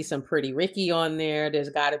got to be some Pretty Ricky on there. There's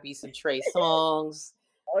got to be some Trey songs.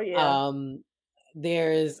 Oh, yeah. Um,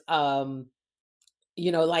 there's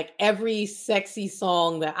like every sexy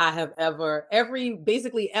song that I have ever,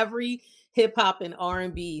 basically every hip hop and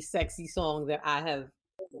R&B sexy song that I have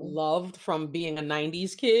Mhm. loved from being a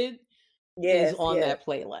 90s kid is Yes, on yes, that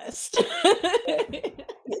playlist. yes.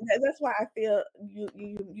 Yeah, that's why I feel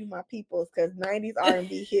you my peoples, because 90s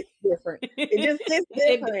R&B hits different. It just hits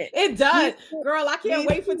it different. it does. These two Girl, I can't these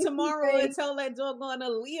wait for 2 tomorrow things until that doggone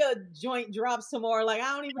Aaliyah joint drops tomorrow. Like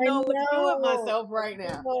I don't even I know what to do with know, myself right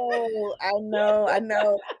now. I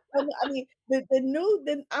know. I mean, the new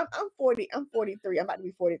the I'm 40, I'm 43, I'm about to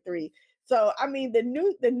be 43. So, I mean, the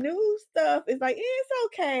new stuff is like, it's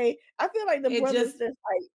okay. I feel like the It brothers just just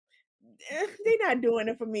like, they not doing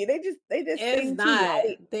it for me. They just It's sing too not.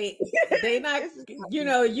 light. They not, It's just not you me.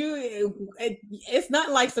 know, it's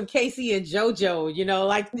not like some Casey and JoJo,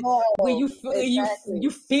 like where No, you exactly.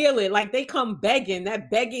 feel it, like they come begging, that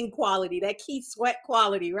begging quality, that Keith Sweat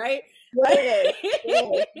quality, right? Like Yes,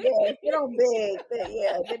 yes, yes. They don't beg.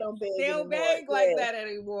 They don't they beg don't anymore. beg like Yes, that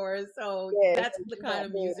anymore. So yes, that's they the do kind not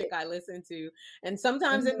of music beg. I listen to. And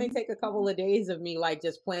sometimes it may Mhm, take a couple of days of me like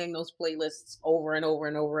just playing those playlists over and over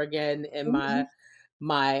and over again in mhm, my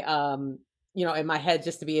in my head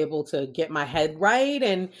just to be able to get my head right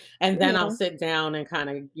and then I'll mhm. sit down and kind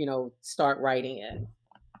of, start writing it.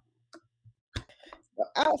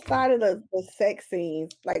 Outside of the sex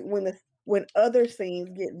scenes, like when other scenes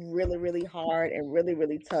get really, really hard and really,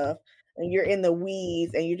 really tough, and you're in the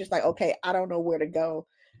weeds and you're just like, okay, I don't know where to go.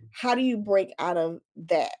 How do you break out of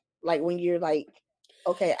that? Like when you're like,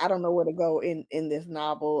 okay, I don't know where to go in this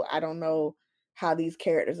novel. I don't know how these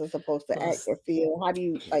characters are supposed to Well, act or feel. How do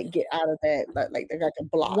you like get out of that? Like there's like a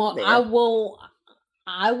block well, there.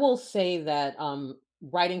 I will say that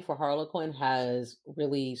writing for Harlequin has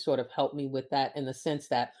really sort of helped me with that in the sense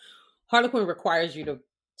that Harlequin requires you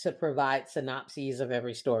to provide synopses of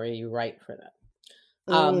every story you write for them.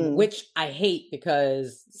 Mm. Which I hate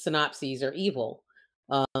because synopses are evil.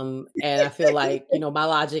 And I feel like, my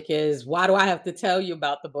logic is, why do I have to tell you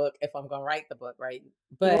about the book if I'm going to write the book, right?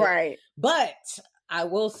 But, Right. but I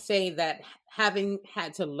will say that having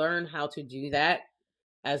had to learn how to do that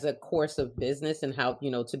as a course of business and how,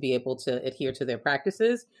 to be able to adhere to their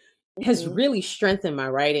practices has Mhm. really strengthened my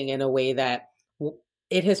writing in a way that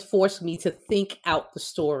it has forced me to think out the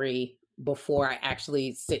story before I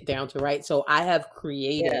actually sit down to write. So I have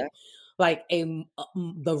created Yeah. like the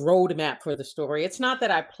roadmap for the story. It's not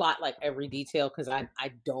that I plot like every detail because I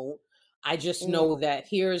don't. I just Mm. know that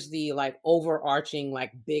here's the like overarching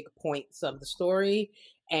like big points of the story,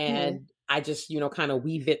 Mhm. and I just kind of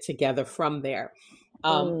weave it together from there.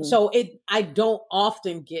 Mm. So I don't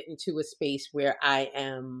often get into a space where I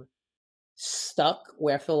am stuck,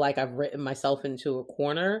 where I feel like I've written myself into a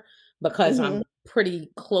corner because Mhm. I'm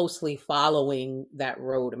pretty closely following that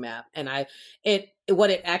roadmap. And what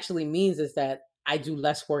it actually means is that I do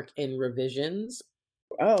less work in revisions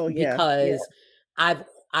Oh yeah. Yeah. because I've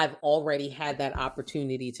I've already had that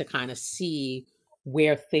opportunity to kind of see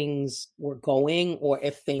where things were going or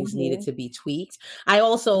if things needed Mhm. to be tweaked. I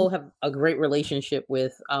also have a great relationship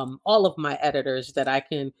with all of my editors that I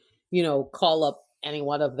can, call up any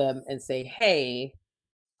one of them and say, "Hey,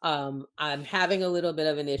 I'm having a little bit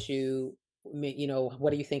of an issue.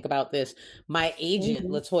 What do you think about this?" My agent, Mhm.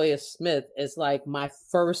 Latoya Smith, is like my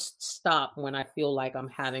first stop when I feel like I'm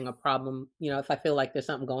having a problem. If I feel like there's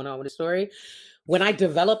something going on with a story, when I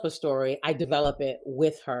develop a story, I develop it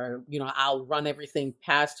with her. I'll run everything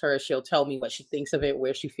past her. She'll tell me what she thinks of it,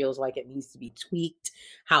 where she feels like it needs to be tweaked,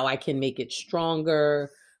 how I can make it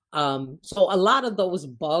stronger. So a lot of those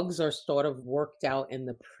bugs are sort of worked out in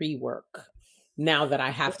the pre-work now that I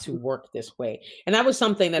have to work this way. And that was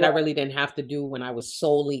something that I Right. really didn't have to do when I was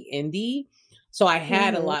solely indie. So I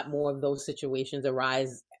had a Mhm. lot more of those situations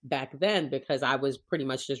arise back then because I was pretty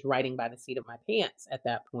much just writing by the seat of my pants at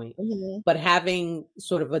that point. Mhm. But having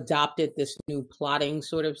sort of adopted this new plotting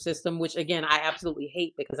sort of system, which again I absolutely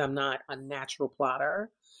hate because I'm not a natural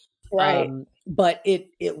plotter. Right. But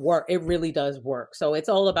it really does work. So it's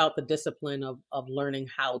all about the discipline of learning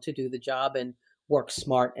how to do the job and work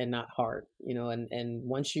smart and not hard, and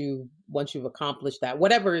once you've accomplished that,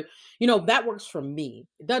 whatever, that works for me.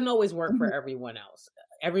 It doesn't always work for Mhm. everyone else.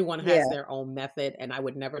 Everyone has Yeah. their own method, and I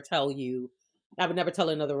would never tell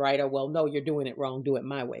another writer, well, no, you're doing it wrong, do it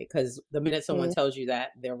my way, because the minute someone Mhm. tells you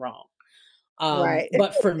that, they're wrong. Right.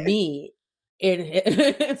 But for me,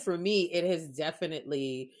 it for me, it has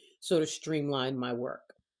definitely sort of streamlined my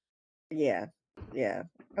work. Yeah. Yeah.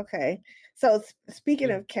 Okay. So speaking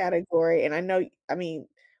Mm, of category, and I know, I mean,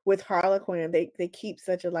 with Harlequin, they keep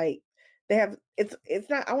such a like they have it's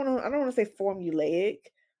not I don't want to say formulaic,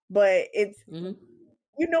 but it's mhm.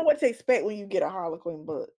 you know what to expect when you get a Harlequin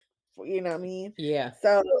book. You know what I mean? Yeah.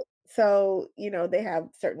 So they have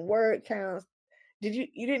certain word counts. You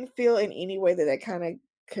didn't feel in any way that kind of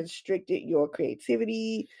constricted your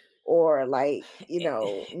creativity or like,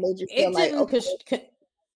 made you feel It like, didn't okay,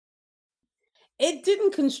 it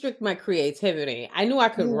didn't constrict my creativity. I knew I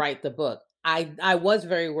could mhm, write the book. I was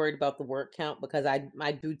very worried about the word count because I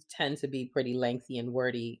do tend to be pretty lengthy and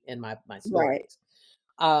wordy in my right. stories.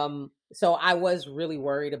 So I was really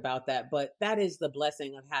worried about that, but that is the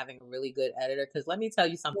blessing of having a really good editor. Because let me tell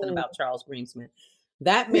you something Mm. about Charles Greensmith.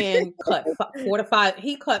 That man cut 4 to 5.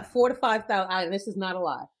 He cut 4 to 5,000. This is not a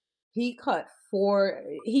lie. He cut four.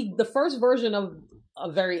 The first version of a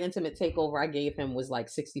very intimate takeover I gave him was like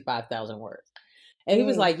 65,000 words, and he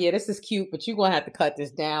was Mm. like, "Yeah, this is cute, but you're gonna have to cut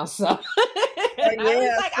this down." So I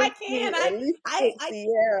was Yeah, like, "I 60, can. at least I 60,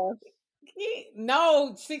 yeah.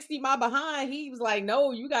 no, 60 my behind." He was like,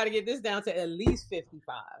 "No, you got to get this down to at least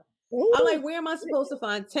 55." I'm like, Ooh, "Where am I supposed to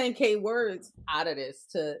find 10K words out of this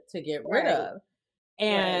to get rid right, of?"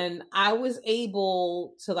 right. And I was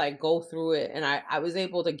able to like go through it, and I was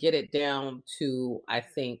able to get it down to, I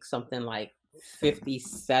think, something like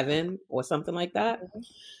 57 or something like that. Mhm,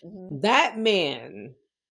 mhm. That man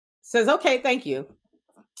says, "Okay, thank you."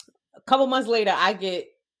 A couple months later, I get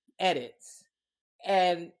edits.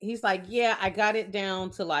 And he's like, "Yeah, I got it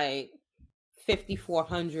down to like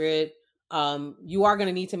 5,400. You are going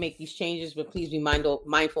to need to make these changes, but please be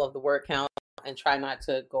mindful of the word count." and try not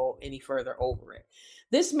to go any further over it.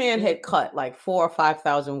 This man had cut like 4 or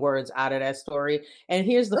 5,000 words out of that story. And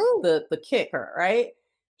here's the kicker, right?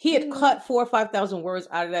 He had cut 4 or 5,000 words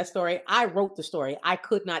out of that story. I wrote the story. I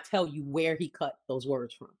could not tell you where he cut those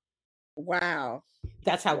words from. Wow.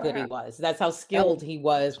 That's how good he was. That's how skilled he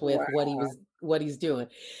was with Wow. what he's doing.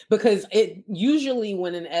 Because it usually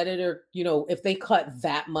when an editor, if they cut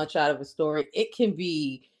that much out of a story, it can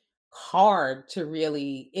be hard to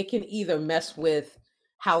really, it can either mess with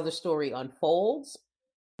how the story unfolds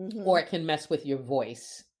or it can mess with your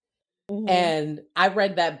voice. And I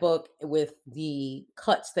read that book with the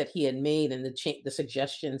cuts that he had made and the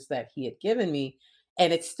suggestions that he had given me,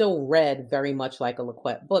 and it still read very much like a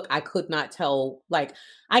LaQuette book. I could not tell, like,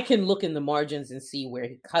 I can look in the margins and see where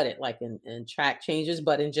he cut it, like in track changes,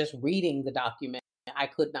 but in just reading the document, I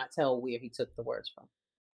could not tell where he took the words from.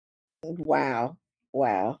 Wow.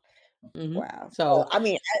 Wow. Mhm. Wow. So I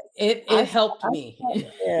mean, it helped me.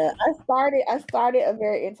 yeah, I started a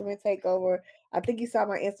very intimate takeover. I think you saw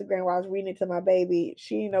my Instagram where I was reading it to my baby.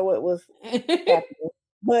 She didn't know what was happening,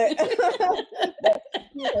 but but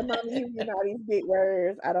she was like, "Mommy, you using all these big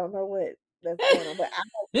words. I don't know what that's going on." But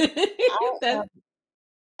That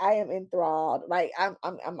I am enthralled. Like I'm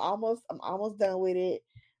almost done with it.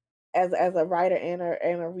 As a writer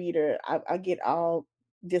and a reader, I get all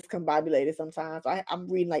discombobulated sometimes. I'm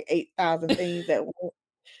reading like 8,000 things at once.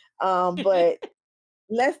 But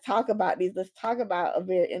let's talk about these. Let's talk about A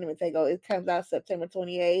Very Intimate Takeover. It comes out September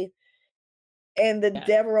 28th. And the Yes.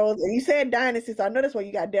 Devereaux, you said Dynasty, so I know that's where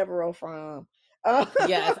you got Devereaux from.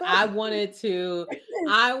 Yes, I wanted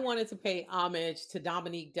to pay homage to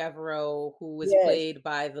Dominique Devereaux, who was Yes, played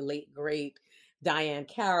by the late great Diane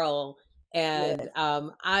Carroll. And yes.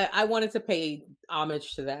 I wanted to pay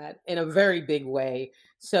homage to that in a very big way.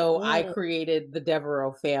 So I Mm, created the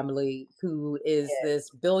Devereaux family, who is yes. this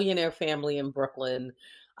billionaire family in Brooklyn.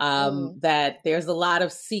 Mm, That there's a lot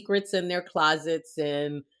of secrets in their closets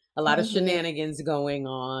and a lot of mhm, shenanigans going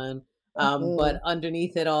on. mhm. But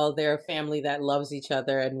underneath it all, they're a family that loves each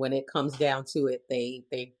other, and when it comes down to it,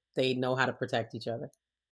 they know how to protect each other.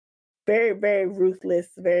 Very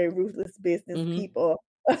ruthless business Hmm. people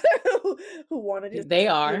who want to just, They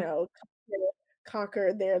you are. know,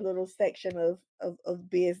 conquer their little section of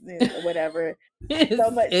business or whatever.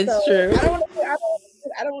 So much It's so, true. I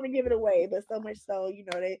don't want to give it away, but so much so,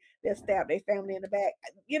 they'll stab their family in the back.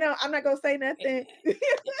 I'm not gonna say nothing.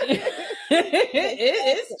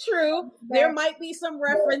 It's true. There But, might be some but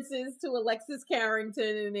references to Alexis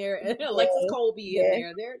Carrington in there, and Alexis yes, Colby in yes,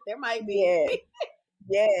 there. There might be. yes.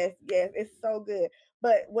 Yes, yes, it's so good.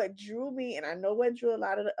 But what drew me, and I know what drew a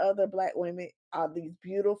lot of the other Black women, are these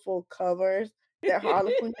beautiful covers that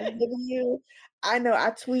Harlequin is giving you. I know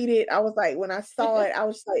I tweeted, I was like, when I saw it, I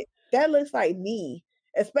was like, that looks like me.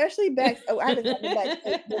 Especially I haven't seen the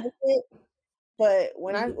backstage benefit, but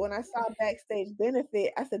Mhm. when I saw backstage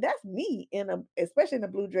benefit, I said, that's me especially in a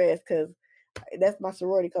blue dress, because that's my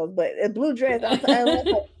sorority clothes. But a blue dress, I was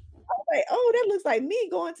like, "Oh, that looks like me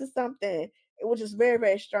going to something," which is very,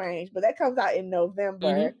 very strange, but that comes out in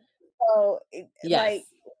November. Mhm. So, like,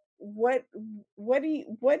 Yes. what what do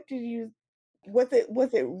you was it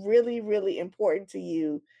really, really important to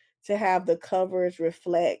you to have the covers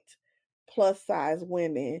reflect plus size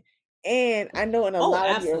women? And I know in a Oh, lot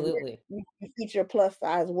of absolutely. you feature plus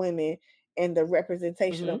size women and the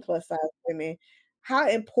representation of Mhm. plus size women. How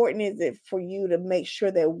important is it for you to make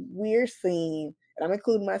sure that we're seen, and I'm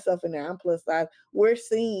including myself in there, I'm plus size, we're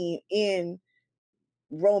seen in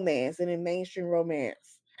romance and in mainstream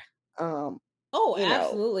romance? Um, Oh, you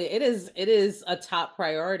know. absolutely. It is a top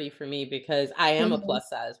priority for me because I am a Mhm, plus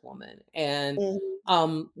size woman. And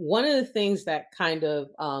mhm, one of the things that kind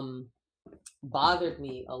of bothered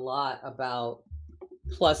me a lot about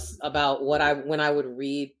what I when I would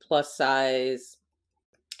read plus size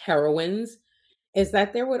heroines is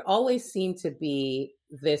that there would always seem to be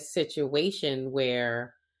this situation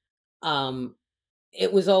where um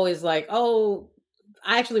it was always like, oh,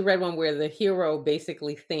 I actually read one where the hero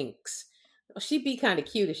basically thinks, "Oh, she'd be kind of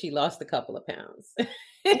cute if she lost a couple of pounds."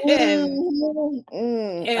 and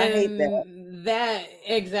I hate that. that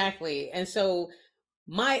exactly. And so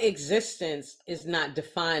my existence is not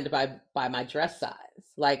defined by my dress size.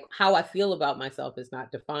 Like how I feel about myself is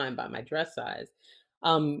not defined by my dress size.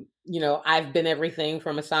 I've been everything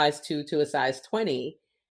from a size 2 to a size 20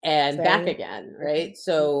 and back Same. again, Mhm, right?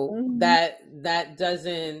 So mhm. that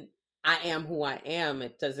doesn't, I am who I am.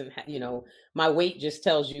 It doesn't my weight just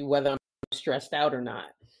tells you whether I'm stressed out or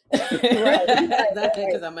not. Right, right.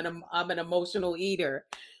 Because I'm an emotional eater.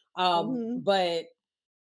 Mhm, But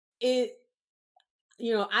it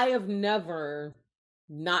I have never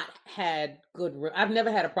not had I've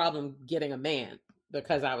never had a problem getting a man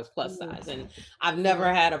because I was plus Mhm. size, and I've never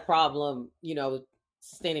Mhm. had a problem,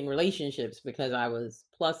 sustaining relationships because I was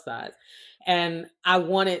plus size. And I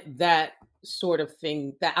wanted that sort of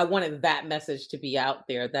thing, that I wanted that message to be out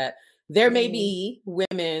there, that there may Mhm. be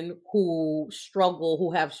women who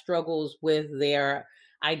have struggles with their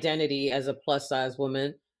identity as a plus size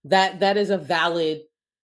woman. That is a valid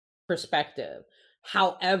perspective.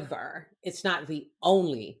 However, it's not the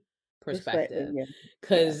only Perspective, perspective, yeah. Yeah.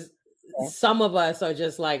 because Yeah. some of us are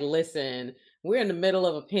just like, listen, we're in the middle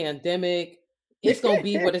of a pandemic. It's gonna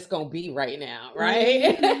be what it's gonna be right now,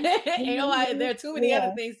 right? Mhm. There Mhm. are too many other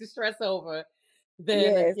Yeah. things to stress over than,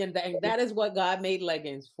 Yes. and that is what God made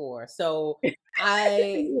leggings for. So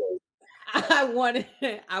I Yes. I wanted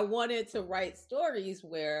I wanted to write stories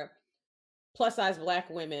where plus size black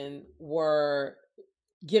women were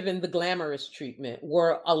given the glamorous treatment,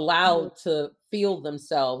 were Mhm. allowed to feel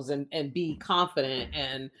themselves and be confident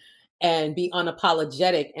and be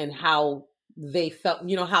unapologetic in how they felt,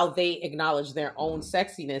 how they acknowledge their own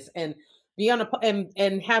sexiness, and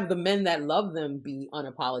and have the men that love them be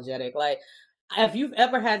unapologetic. Like, if you've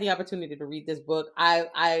ever had the opportunity to read this book,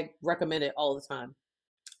 I recommend it all the time.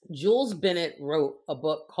 Jules Bennett wrote a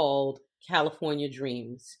book called California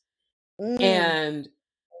Dreams, Mm. and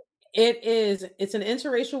it's an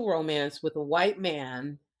interracial romance with a white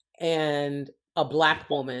man and a black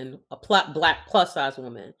woman, black plus size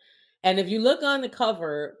woman. And if you look on the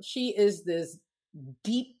cover, she is this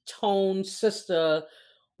deep toned sister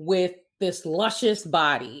with this luscious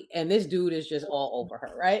body, and this dude is just all over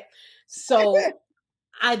her, right? So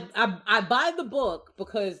I buy the book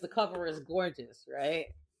because the cover is gorgeous, right?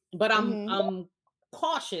 But Mhm. I'm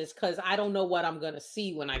cautious because I don't know what I'm gonna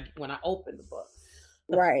see when I open the book.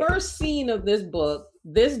 The Right. first scene of this book,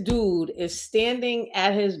 this dude is standing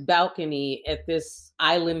at his balcony at this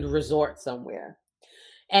island resort somewhere,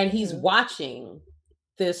 and he's Mhm. watching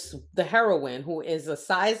the heroine, who is a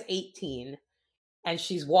size 18, and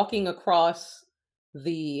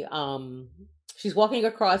the um she's walking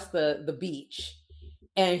across the beach,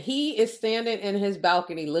 and he is standing in his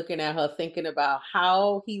balcony looking at her, thinking about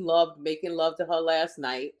how he loved making love to her last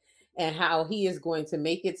night, and how he is going to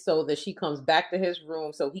make it so that she comes back to his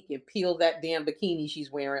room so he can peel that damn bikini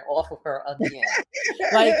she's wearing off of her again.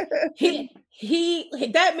 Like,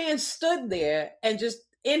 that man stood there and just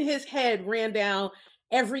in his head ran down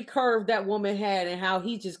every curve that woman had, and how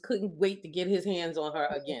he just couldn't wait to get his hands on her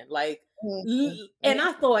again. Like, Mhm. and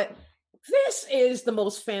I thought, this is the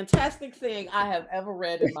most fantastic thing I have ever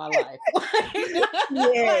read in my life.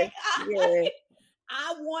 Yes. Like, Yes.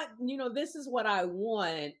 I want, this is what I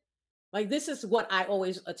want. Like, this is what I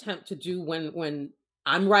always attempt to do when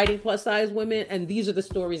I'm writing plus size women, and these are the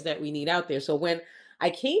stories that we need out there. So when I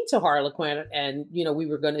came to Harlequin, and we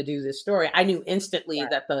were going to do this story, I knew instantly Right.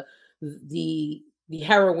 that the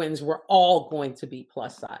heroines were all going to be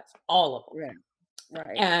plus size, all of them. Right.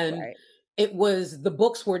 Right. And Right. the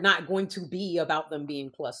books were not going to be about them being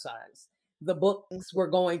plus size. The books Mhm. were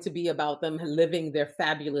going to be about them living their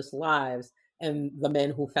fabulous lives and the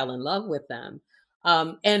men who fell in love with them.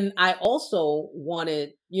 And I also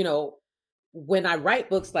wanted, when I write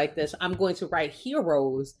books like this, I'm going to write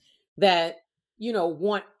heroes that,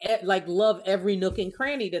 want, like, love every nook and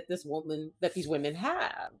cranny that these women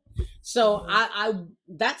have. So Mhm. I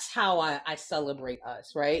that's how I celebrate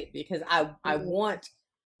us, right? Because I Mhm. want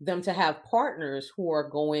them to have partners who are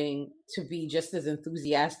going to be just as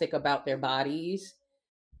enthusiastic about their bodies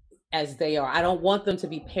as they are. I don't want them to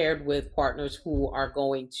be paired with partners who are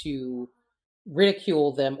going to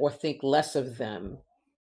ridicule them or think less of them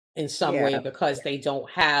in some way Yeah. because they don't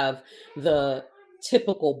have the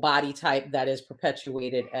typical body type that is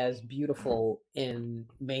perpetuated as beautiful in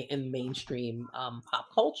mainstream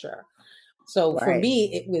pop culture. So for Right.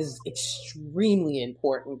 me, it was extremely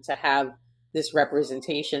important to have this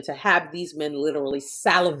representation, to have these men literally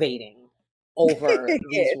salivating over these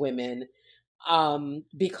Yes. women,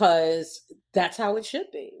 because that's how it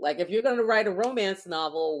should be. Like, if you're going to write a romance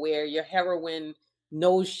novel where your heroine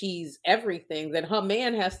knows she's everything, then her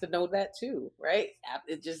man has to know that too, right?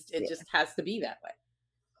 It Yeah. just has to be that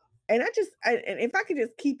And and if I could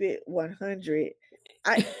just keep it 100,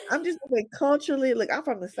 way. I'm just like culturally, like I'm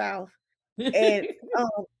from the South, and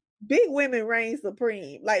um, big women reign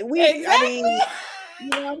supreme. I Exactly. mean, you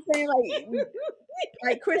know what I'm saying?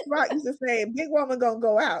 Like Chris Rock used to say, "Big woman gonna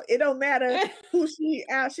go out. It don't matter who she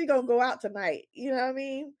out. She gonna go out tonight." You know what I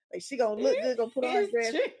mean? Like she gonna look good, gonna put on her It's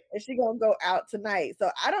dress, true. and she gonna go out tonight. So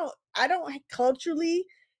I don't culturally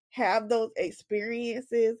have those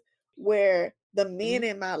experiences where the men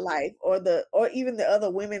in my life or even the other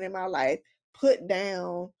women in my life put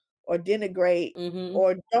down or denigrate Mhm.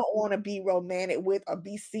 or don't want to be romantic with or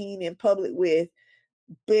be seen in public with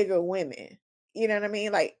bigger women. You know what I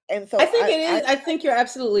mean? Like, and I so think it I is. I think you're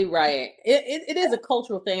absolutely right. It is a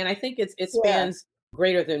cultural thing, and I think it yeah, spans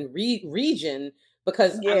greater than region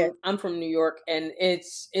because yeah, I'm from New York, and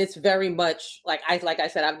it's very much like I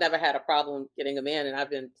said, I've never had a problem getting a man, and I've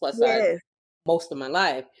been plus size yes, most of my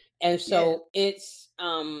life, and yeah, so it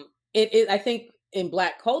I think in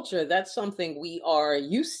Black culture that's something we are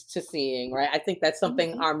used to seeing, right? I think that's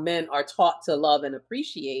something mhm, our men are taught to love and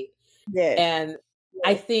appreciate, yes, and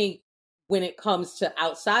I yes, think when it comes to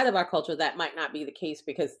outside of our culture, that might not be the case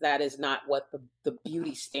because that is not what the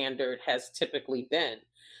beauty standard has typically been.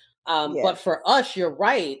 But yes, for us, you're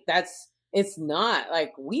right. It's not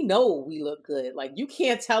like we know we look good. Like you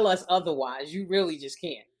can't tell us otherwise. You really just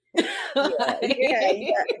can't. yeah, yeah,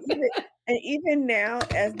 yeah. Even now,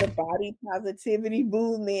 as the body positivity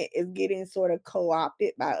movement is getting sort of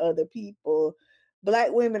co-opted by other people,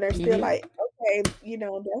 Black women are still Mhm. like, okay,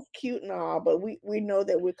 that's cute and all, but we know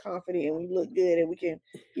that we're confident and we look good and we can,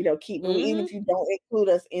 keep moving, even if Mhm. you don't include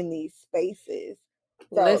us in these spaces.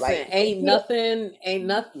 So, Listen, like, for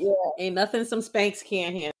yeah. ain't nothing some Spanx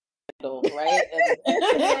can't handle, right? And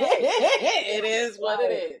Right, it is what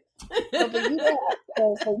it right. So for you is.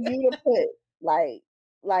 to for you to put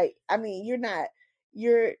I mean,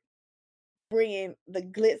 you're bringing the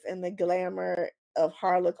glitz and the glamour of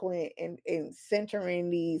Harlequin and centering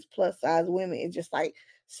these plus size women is just like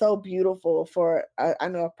so beautiful for I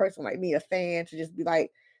know a person like me, a fan, to just be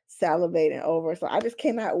like salivating over. So I just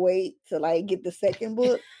cannot wait to like get the second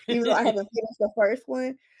book, even though I haven't finished the first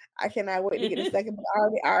one. I cannot wait to get the second book.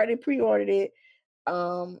 I already pre-ordered it.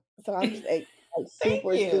 So I'm just like Thank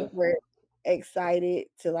super, you. super excited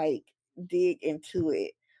to like dig into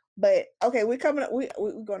it. But okay, we're coming up. We're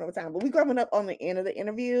going over time, but we're coming up on the end of the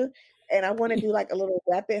interview, and I want to do like a little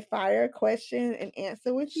rapid fire question and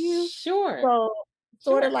answer with you. Sure. So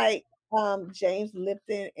sort of Sure. like James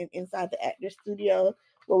Lipton in Inside the Actor Studio,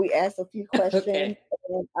 where we ask a few questions Okay.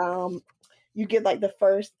 and you get like the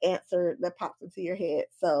first answer that pops into your head.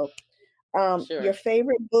 So your Sure.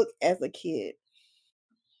 favorite book as a kid.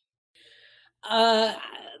 Uh,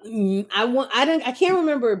 I can't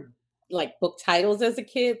remember like book titles as a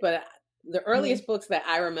kid, but the Mhm. earliest books that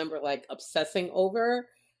I remember like obsessing over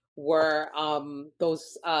were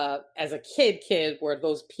those as a kid were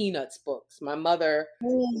those Peanuts books. My mother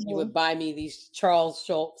Mhm. would buy me these Charles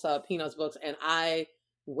Schultz Peanuts books, and I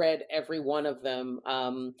read every one of them.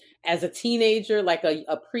 As a teenager, like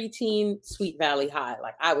a preteen, Sweet Valley High.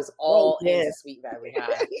 Like I was Oh, all into yes. Sweet Valley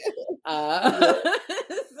High. Yes,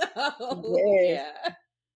 So yes. yeah.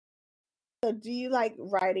 So do you like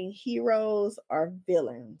writing heroes or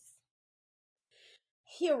villains?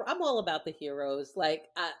 Hero I'm all about the heroes. Like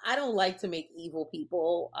I don't like to make evil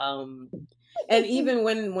people. And even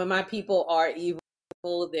when my people are evil,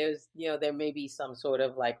 there's there may be some sort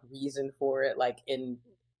of like reason for it, like in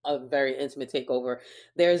a very intimate takeover.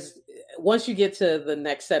 There's once you get to the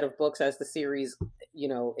next set of books as the series,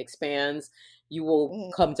 expands, you will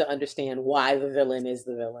Mhm. come to understand why the villain is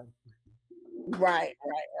the villain. Right,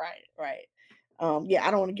 right, right, right. Yeah,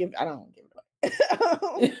 I don't wanna give it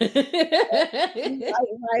away. Do you like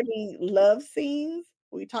writing love scenes?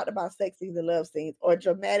 We talked about sex scenes and love scenes or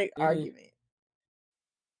dramatic Mhm. argument.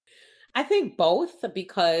 I think both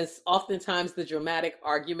because oftentimes the dramatic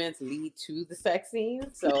arguments lead to the sex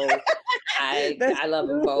scenes. So That's I love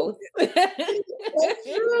them true. both.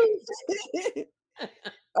 That's true.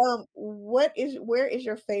 Where is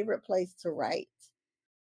your favorite place to write?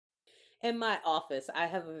 In my office, I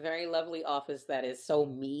have a very lovely office that is so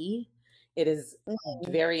me. It is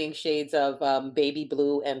Mhm. varying shades of baby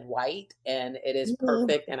blue and white, and it is Mhm.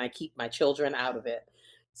 perfect. And I keep my children out of it,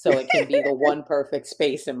 so it can be the one perfect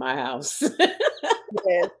space in my house.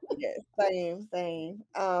 Yes, yes, same, same.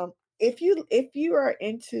 If you are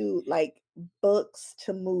into like books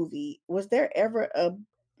to movie, was there ever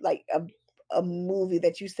like a movie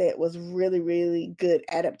that you said was really, really good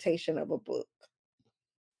adaptation of a book?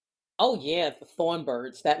 Oh yeah, the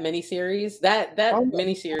Thornbirds, that miniseries. Oh That my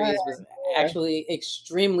miniseries was god, actually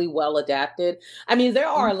extremely well adapted. I mean, there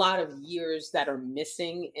yeah. are a lot of years that are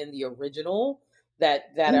missing in the original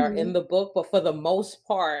that are Mhm. in the book, but for the most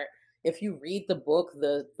part, if you read the book,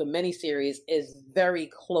 the miniseries is very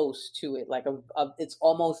close to it. Like it's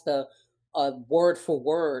almost a word for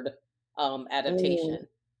word Mm, adaptation.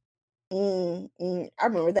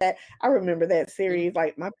 I remember that Mhm. series,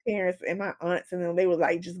 like, my parents and my aunts and them, they were,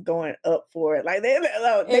 like, just going up for it, like, they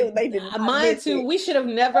did not Mine miss too. it. We should have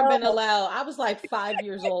never been Oh, allowed. I was like 5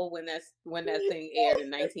 years old when that thing aired in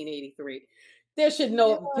 1983. there should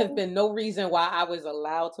have been no reason why I was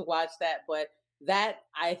allowed to watch that, but that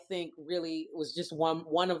I think really was just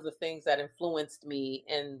one of the things that influenced me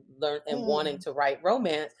and wanting to write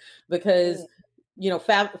romance, because you know,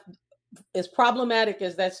 as problematic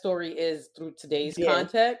as that story is through today's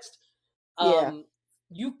context,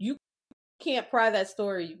 you can't pry that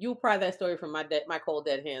story. You'll pry that story from my cold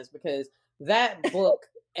dead hands, because that book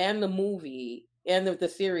and the movie and the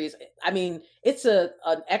series, I mean, it's a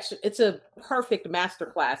perfect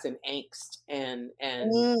masterclass in angst and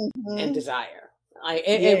desire.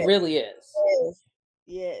 It really is.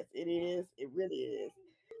 Yes, it is. It really is.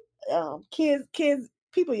 Kids,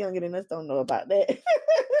 people younger than us don't know about that.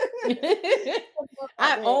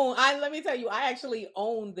 Let me tell you, I actually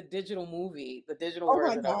own the digital movie, the digital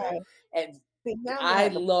version of it. And I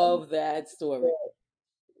love that story.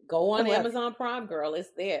 Go on Amazon Prime, girl. It's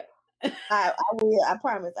there. I will. I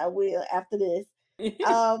promise I will after this.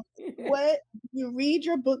 What, you read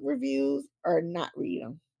your book reviews or not read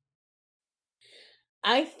them?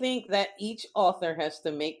 I think that each author has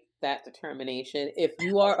to make that determination. If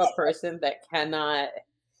you are a person that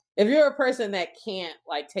if you're a person that can't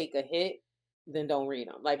like take a hit, then don't read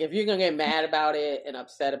them. Like if you're gonna get mad about it and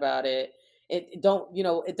upset about it, it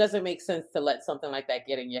doesn't make sense to let something like that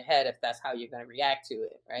get in your head if that's how you're gonna react to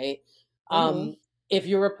it, right? If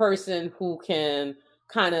you're a person who can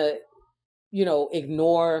kind of,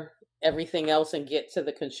 ignore everything else and get to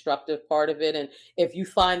the constructive part of it, and if you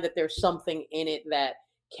find that there's something in it that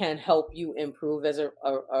can help you improve as a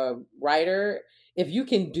writer, if you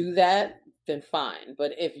can do that, then fine.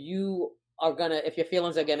 But if your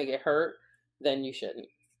feelings are gonna get hurt, then you shouldn't.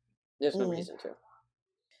 There's no reason to.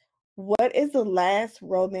 What is the last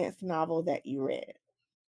romance novel that you read?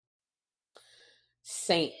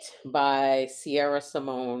 Saint by Sierra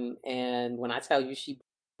Simone, and when I tell you she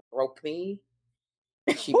broke me,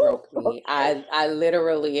 she broke me. I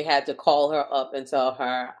literally had to call her up and tell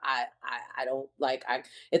her I don't like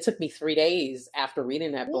it took me 3 days after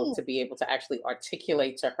reading that book to be able to actually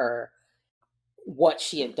articulate to her what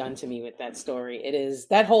she had done to me with that story. It is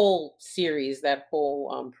that whole series, that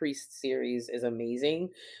whole Priest series is amazing.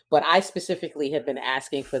 But I specifically have been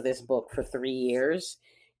asking for this book for 3 years.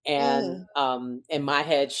 And in my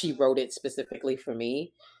head, she wrote it specifically for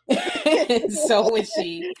me. So when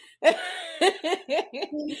she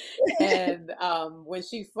and when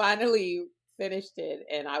she finally finished it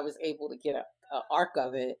and I was able to get a arc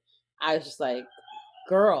of it, I was just like,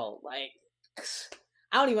 girl, like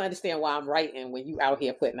I don't even understand why I'm writing when you out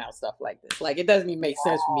here putting out stuff like this. Like, it doesn't even make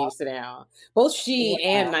sense for me to sit down. Both she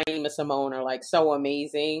and Naima Simone are like so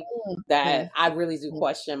amazing that I really do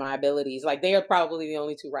question my abilities. Like, they are probably the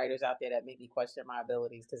only 2 writers out there that make me question my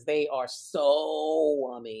abilities, because they are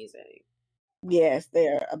so amazing. Yes, they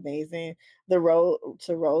are amazing. The Road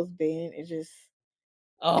to Rose Bend is just.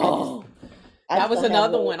 That was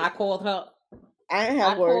another one. I called her.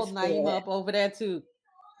 I called Naima up over there too.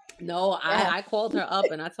 No, I called her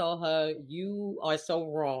up and I told her, you are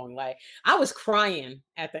so wrong. Like, I was crying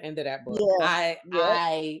at the end of that book.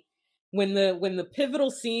 When the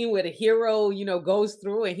pivotal scene where the hero, goes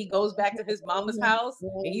through and he goes back to his mama's house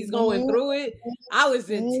and he's going through it, I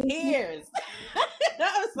was in tears.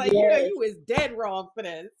 I was like, you was dead wrong for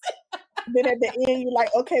this. Then at the end, you're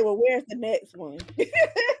like, okay, well, where's the next one?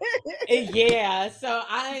 Yeah, so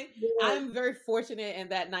I'm very fortunate in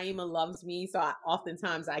that Naima loves me. So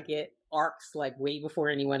oftentimes I get arcs like way before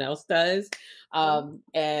anyone else does, and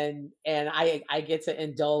I get to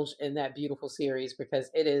indulge in that beautiful series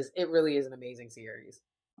because it really is an amazing series.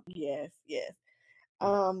 Yes.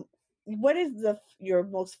 What is your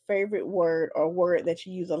most favorite word or word that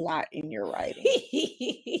you use a lot in your writing?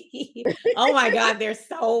 Oh my God, there's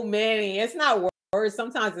so many. It's not words.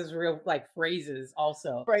 Sometimes it's real like phrases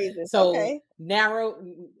also. Phrases. So okay.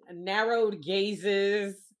 narrowed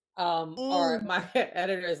gazes. Or my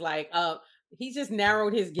editor is like, he just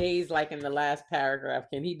narrowed his gaze like in the last paragraph.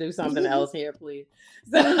 Can he do something else here, please?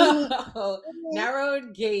 So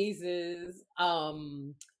narrowed gazes.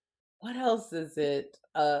 What else is it?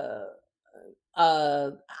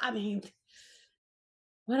 I mean,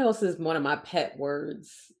 what else is one of my pet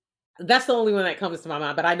words? That's the only one that comes to my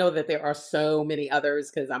mind, but I know that there are so many others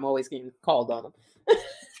because I'm always getting called on them.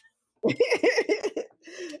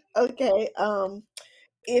 Okay.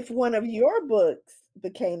 If one of your books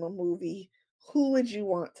became a movie, who would you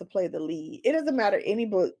want to play the lead? It doesn't matter, any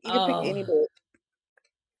book. You can pick any book.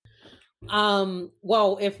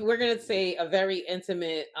 Well, if we're gonna say a very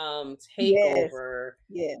intimate takeover,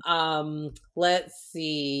 let's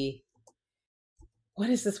see. What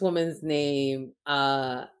is this woman's name?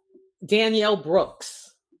 Danielle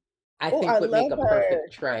Brooks. I think would make a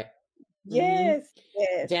perfect tray. Mhm. Yes,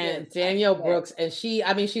 yes, yes. Danielle Brooks, and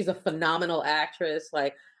she's a phenomenal actress.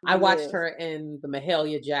 Like, I watched Yes. her in the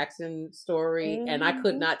Mahalia Jackson story, and I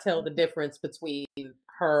could Mhm. not tell the difference between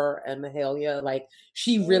her and Mahalia. Like,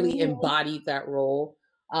 she really Mhm. embodied that role.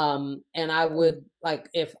 And I would like,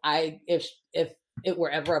 if it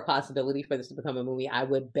were ever a possibility for this to become a movie, I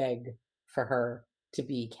would beg for her to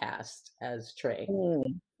be cast as Trey.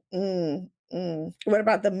 Mm, What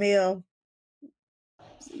about the male?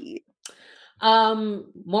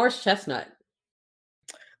 Morris Chestnut.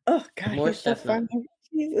 Oh God, he's Morris so Chestnut. funny.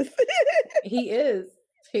 Jesus. He is.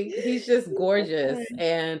 He's just He's so gorgeous. funny.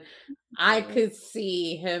 And I could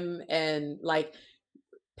see him and like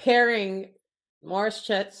pairing Morris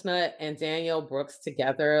Chestnut and Danielle Brooks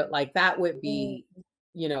together. Like, that would Mm. be,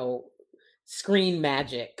 screen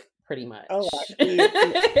magic pretty Oh, I much. see it.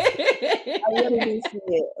 See, I really do see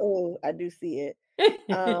it. Oh, I do see it.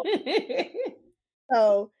 Um,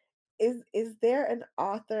 so is there an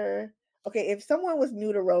author? Okay, if someone was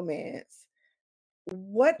new to romance,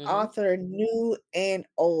 what Mhm. author, new and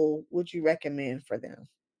old, would you recommend for them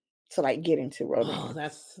to like get into Oh,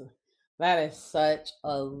 romance? that is such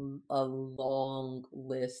a long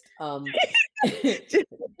list. I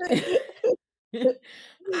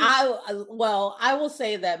will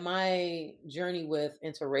say that my journey with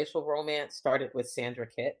interracial romance started with Sandra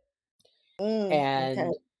Kitt, Okay.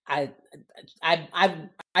 and I I I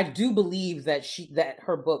I do believe that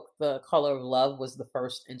her book The Color of Love was the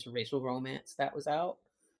first interracial romance that was out.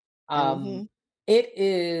 Um Mhm. it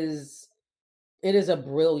is it is a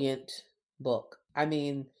brilliant book. I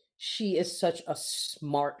mean, she is such a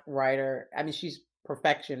smart writer. I mean, she's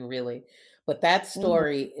perfection, really. But that Mhm.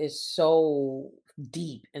 story is so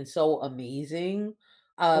deep and so amazing.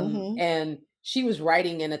 Mhm. And she was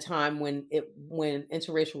writing in a time when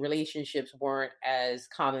interracial relationships weren't as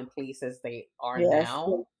commonplace as they are Yes.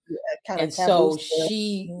 now. Yeah, kind of And taboo so stuff.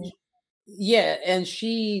 Mhm. yeah, and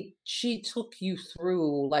she took you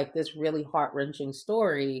through like this really heart-wrenching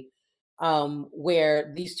story,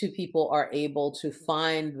 where these two people are able to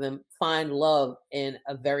find love in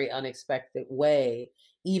a very unexpected way,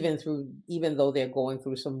 even though they're going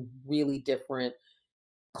through some really different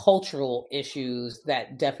cultural issues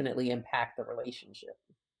that definitely impact the relationship.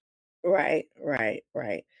 Right, right,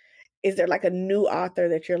 right. Is there like a new author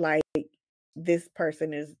that you're like, this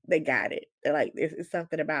person is they got it? They're like, it's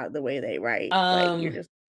something about the way they write. Like you're um just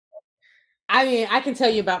I mean, I can tell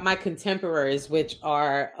you about my contemporaries, which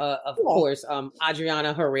are, of yeah. course,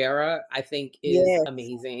 Adriana Herrera, I think is Yes,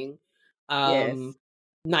 amazing. yes,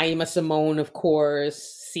 Naima Simone, of course,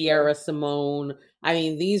 yes. Sierra Simone. I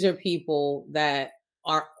mean, these are people that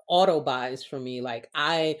are auto buys for me. Like,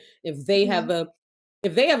 if they have Mhm. a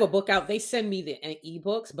if they have a book out, they send me the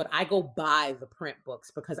ebooks, but I go buy the print books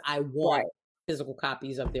because I want Right. physical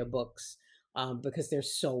copies of their books, because they're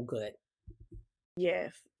so good.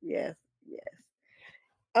 Yes, yes, yes.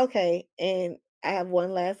 Okay, and I have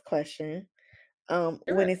one last question. When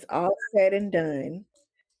Sure. it's all said and done,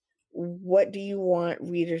 what do you want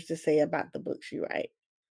readers to say about the books you write?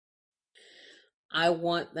 I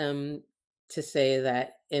want them to say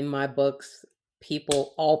that in my books,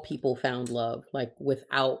 all people found love, like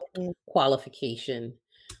without Mm. qualification.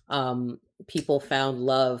 Um, People found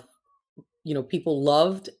love, people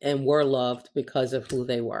loved and were loved because of who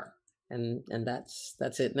they were. And that's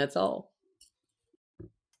it, and that's all.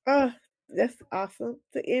 Oh, that's awesome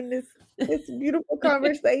to end this beautiful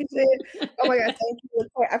conversation. Oh my God, thank you.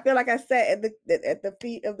 I feel like I sat at the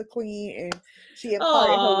feet of the queen and she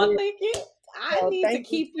imparted her Oh, wisdom. thank you. I So need to thank you,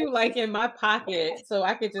 keep you thank you. like in my pocket so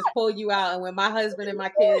I could just pull you out. And when my husband and my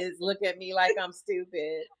kids look at me like I'm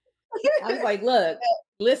stupid, I was like, look,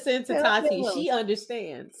 listen to Tell Tati. them. She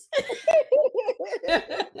understands.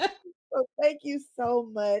 So thank you so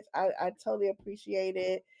much. I totally appreciate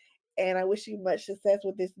it. And I wish you much success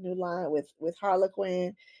with this new line with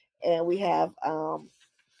Harlequin. And we have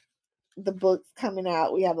the books coming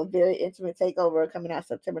out. We have a very intimate takeover coming out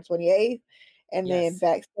September 28th. And then Yes.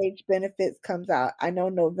 Backstage Benefits comes out, I know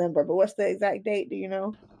November, but what's the exact date? Do you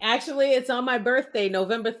know? Actually, it's on my birthday,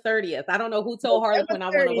 November 30th. I don't know who told November Harlequin I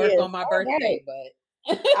want to work 30th. on my All right. birthday, but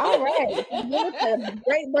All right. Give us a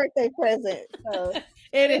great birthday present. So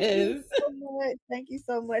it thank you is. so much. Thank you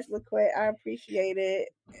so much, LaQuette. I appreciate it.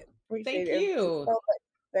 Appreciate Thank it. So you. much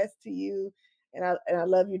best to you. And I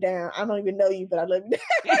love you down. I don't even know you, but I love you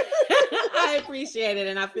down. I appreciate it,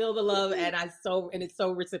 and I feel the love, and it's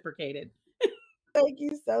so reciprocated. Thank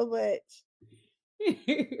you so much.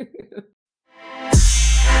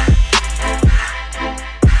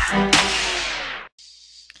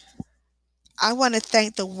 I want to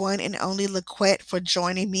thank the one and only LaQuette for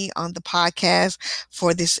joining me on the podcast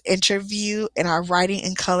for this interview in our Writing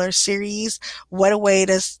in Color series. What a way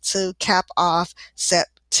to cap off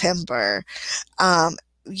September. Um,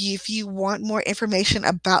 if you want more information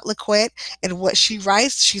about LaQuette and what she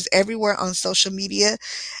writes, she's everywhere on social media,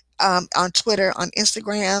 on Twitter, on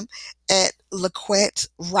Instagram at LaQuette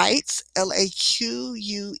Writes,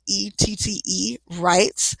 LaQuette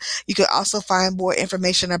Writes. You can also find more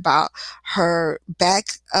information about her back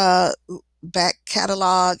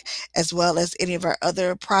catalog as well as any of our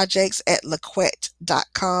other projects at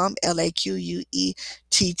laquette.com,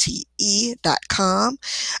 LaQuette.com.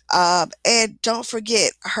 And don't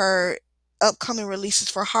forget her upcoming releases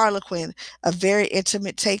for Harlequin, A Very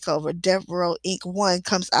Intimate Takeover, Devereaux Inc. 1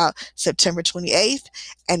 comes out September 28th,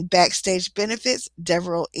 and Backstage Benefits,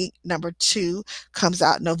 Devereaux Inc. number 2 comes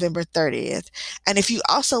out November 30th. And if you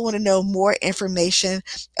also want to know more information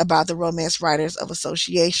about the Romance Writers of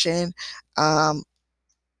Association, and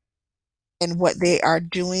what they are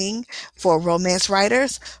doing for romance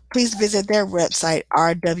writers, please visit their website,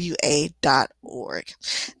 rwa.org.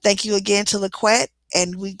 Thank you again to LaQuette.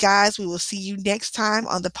 And we will see you next time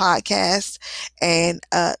on the podcast. And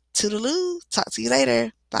toodaloo. Talk to you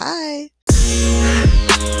later. Bye.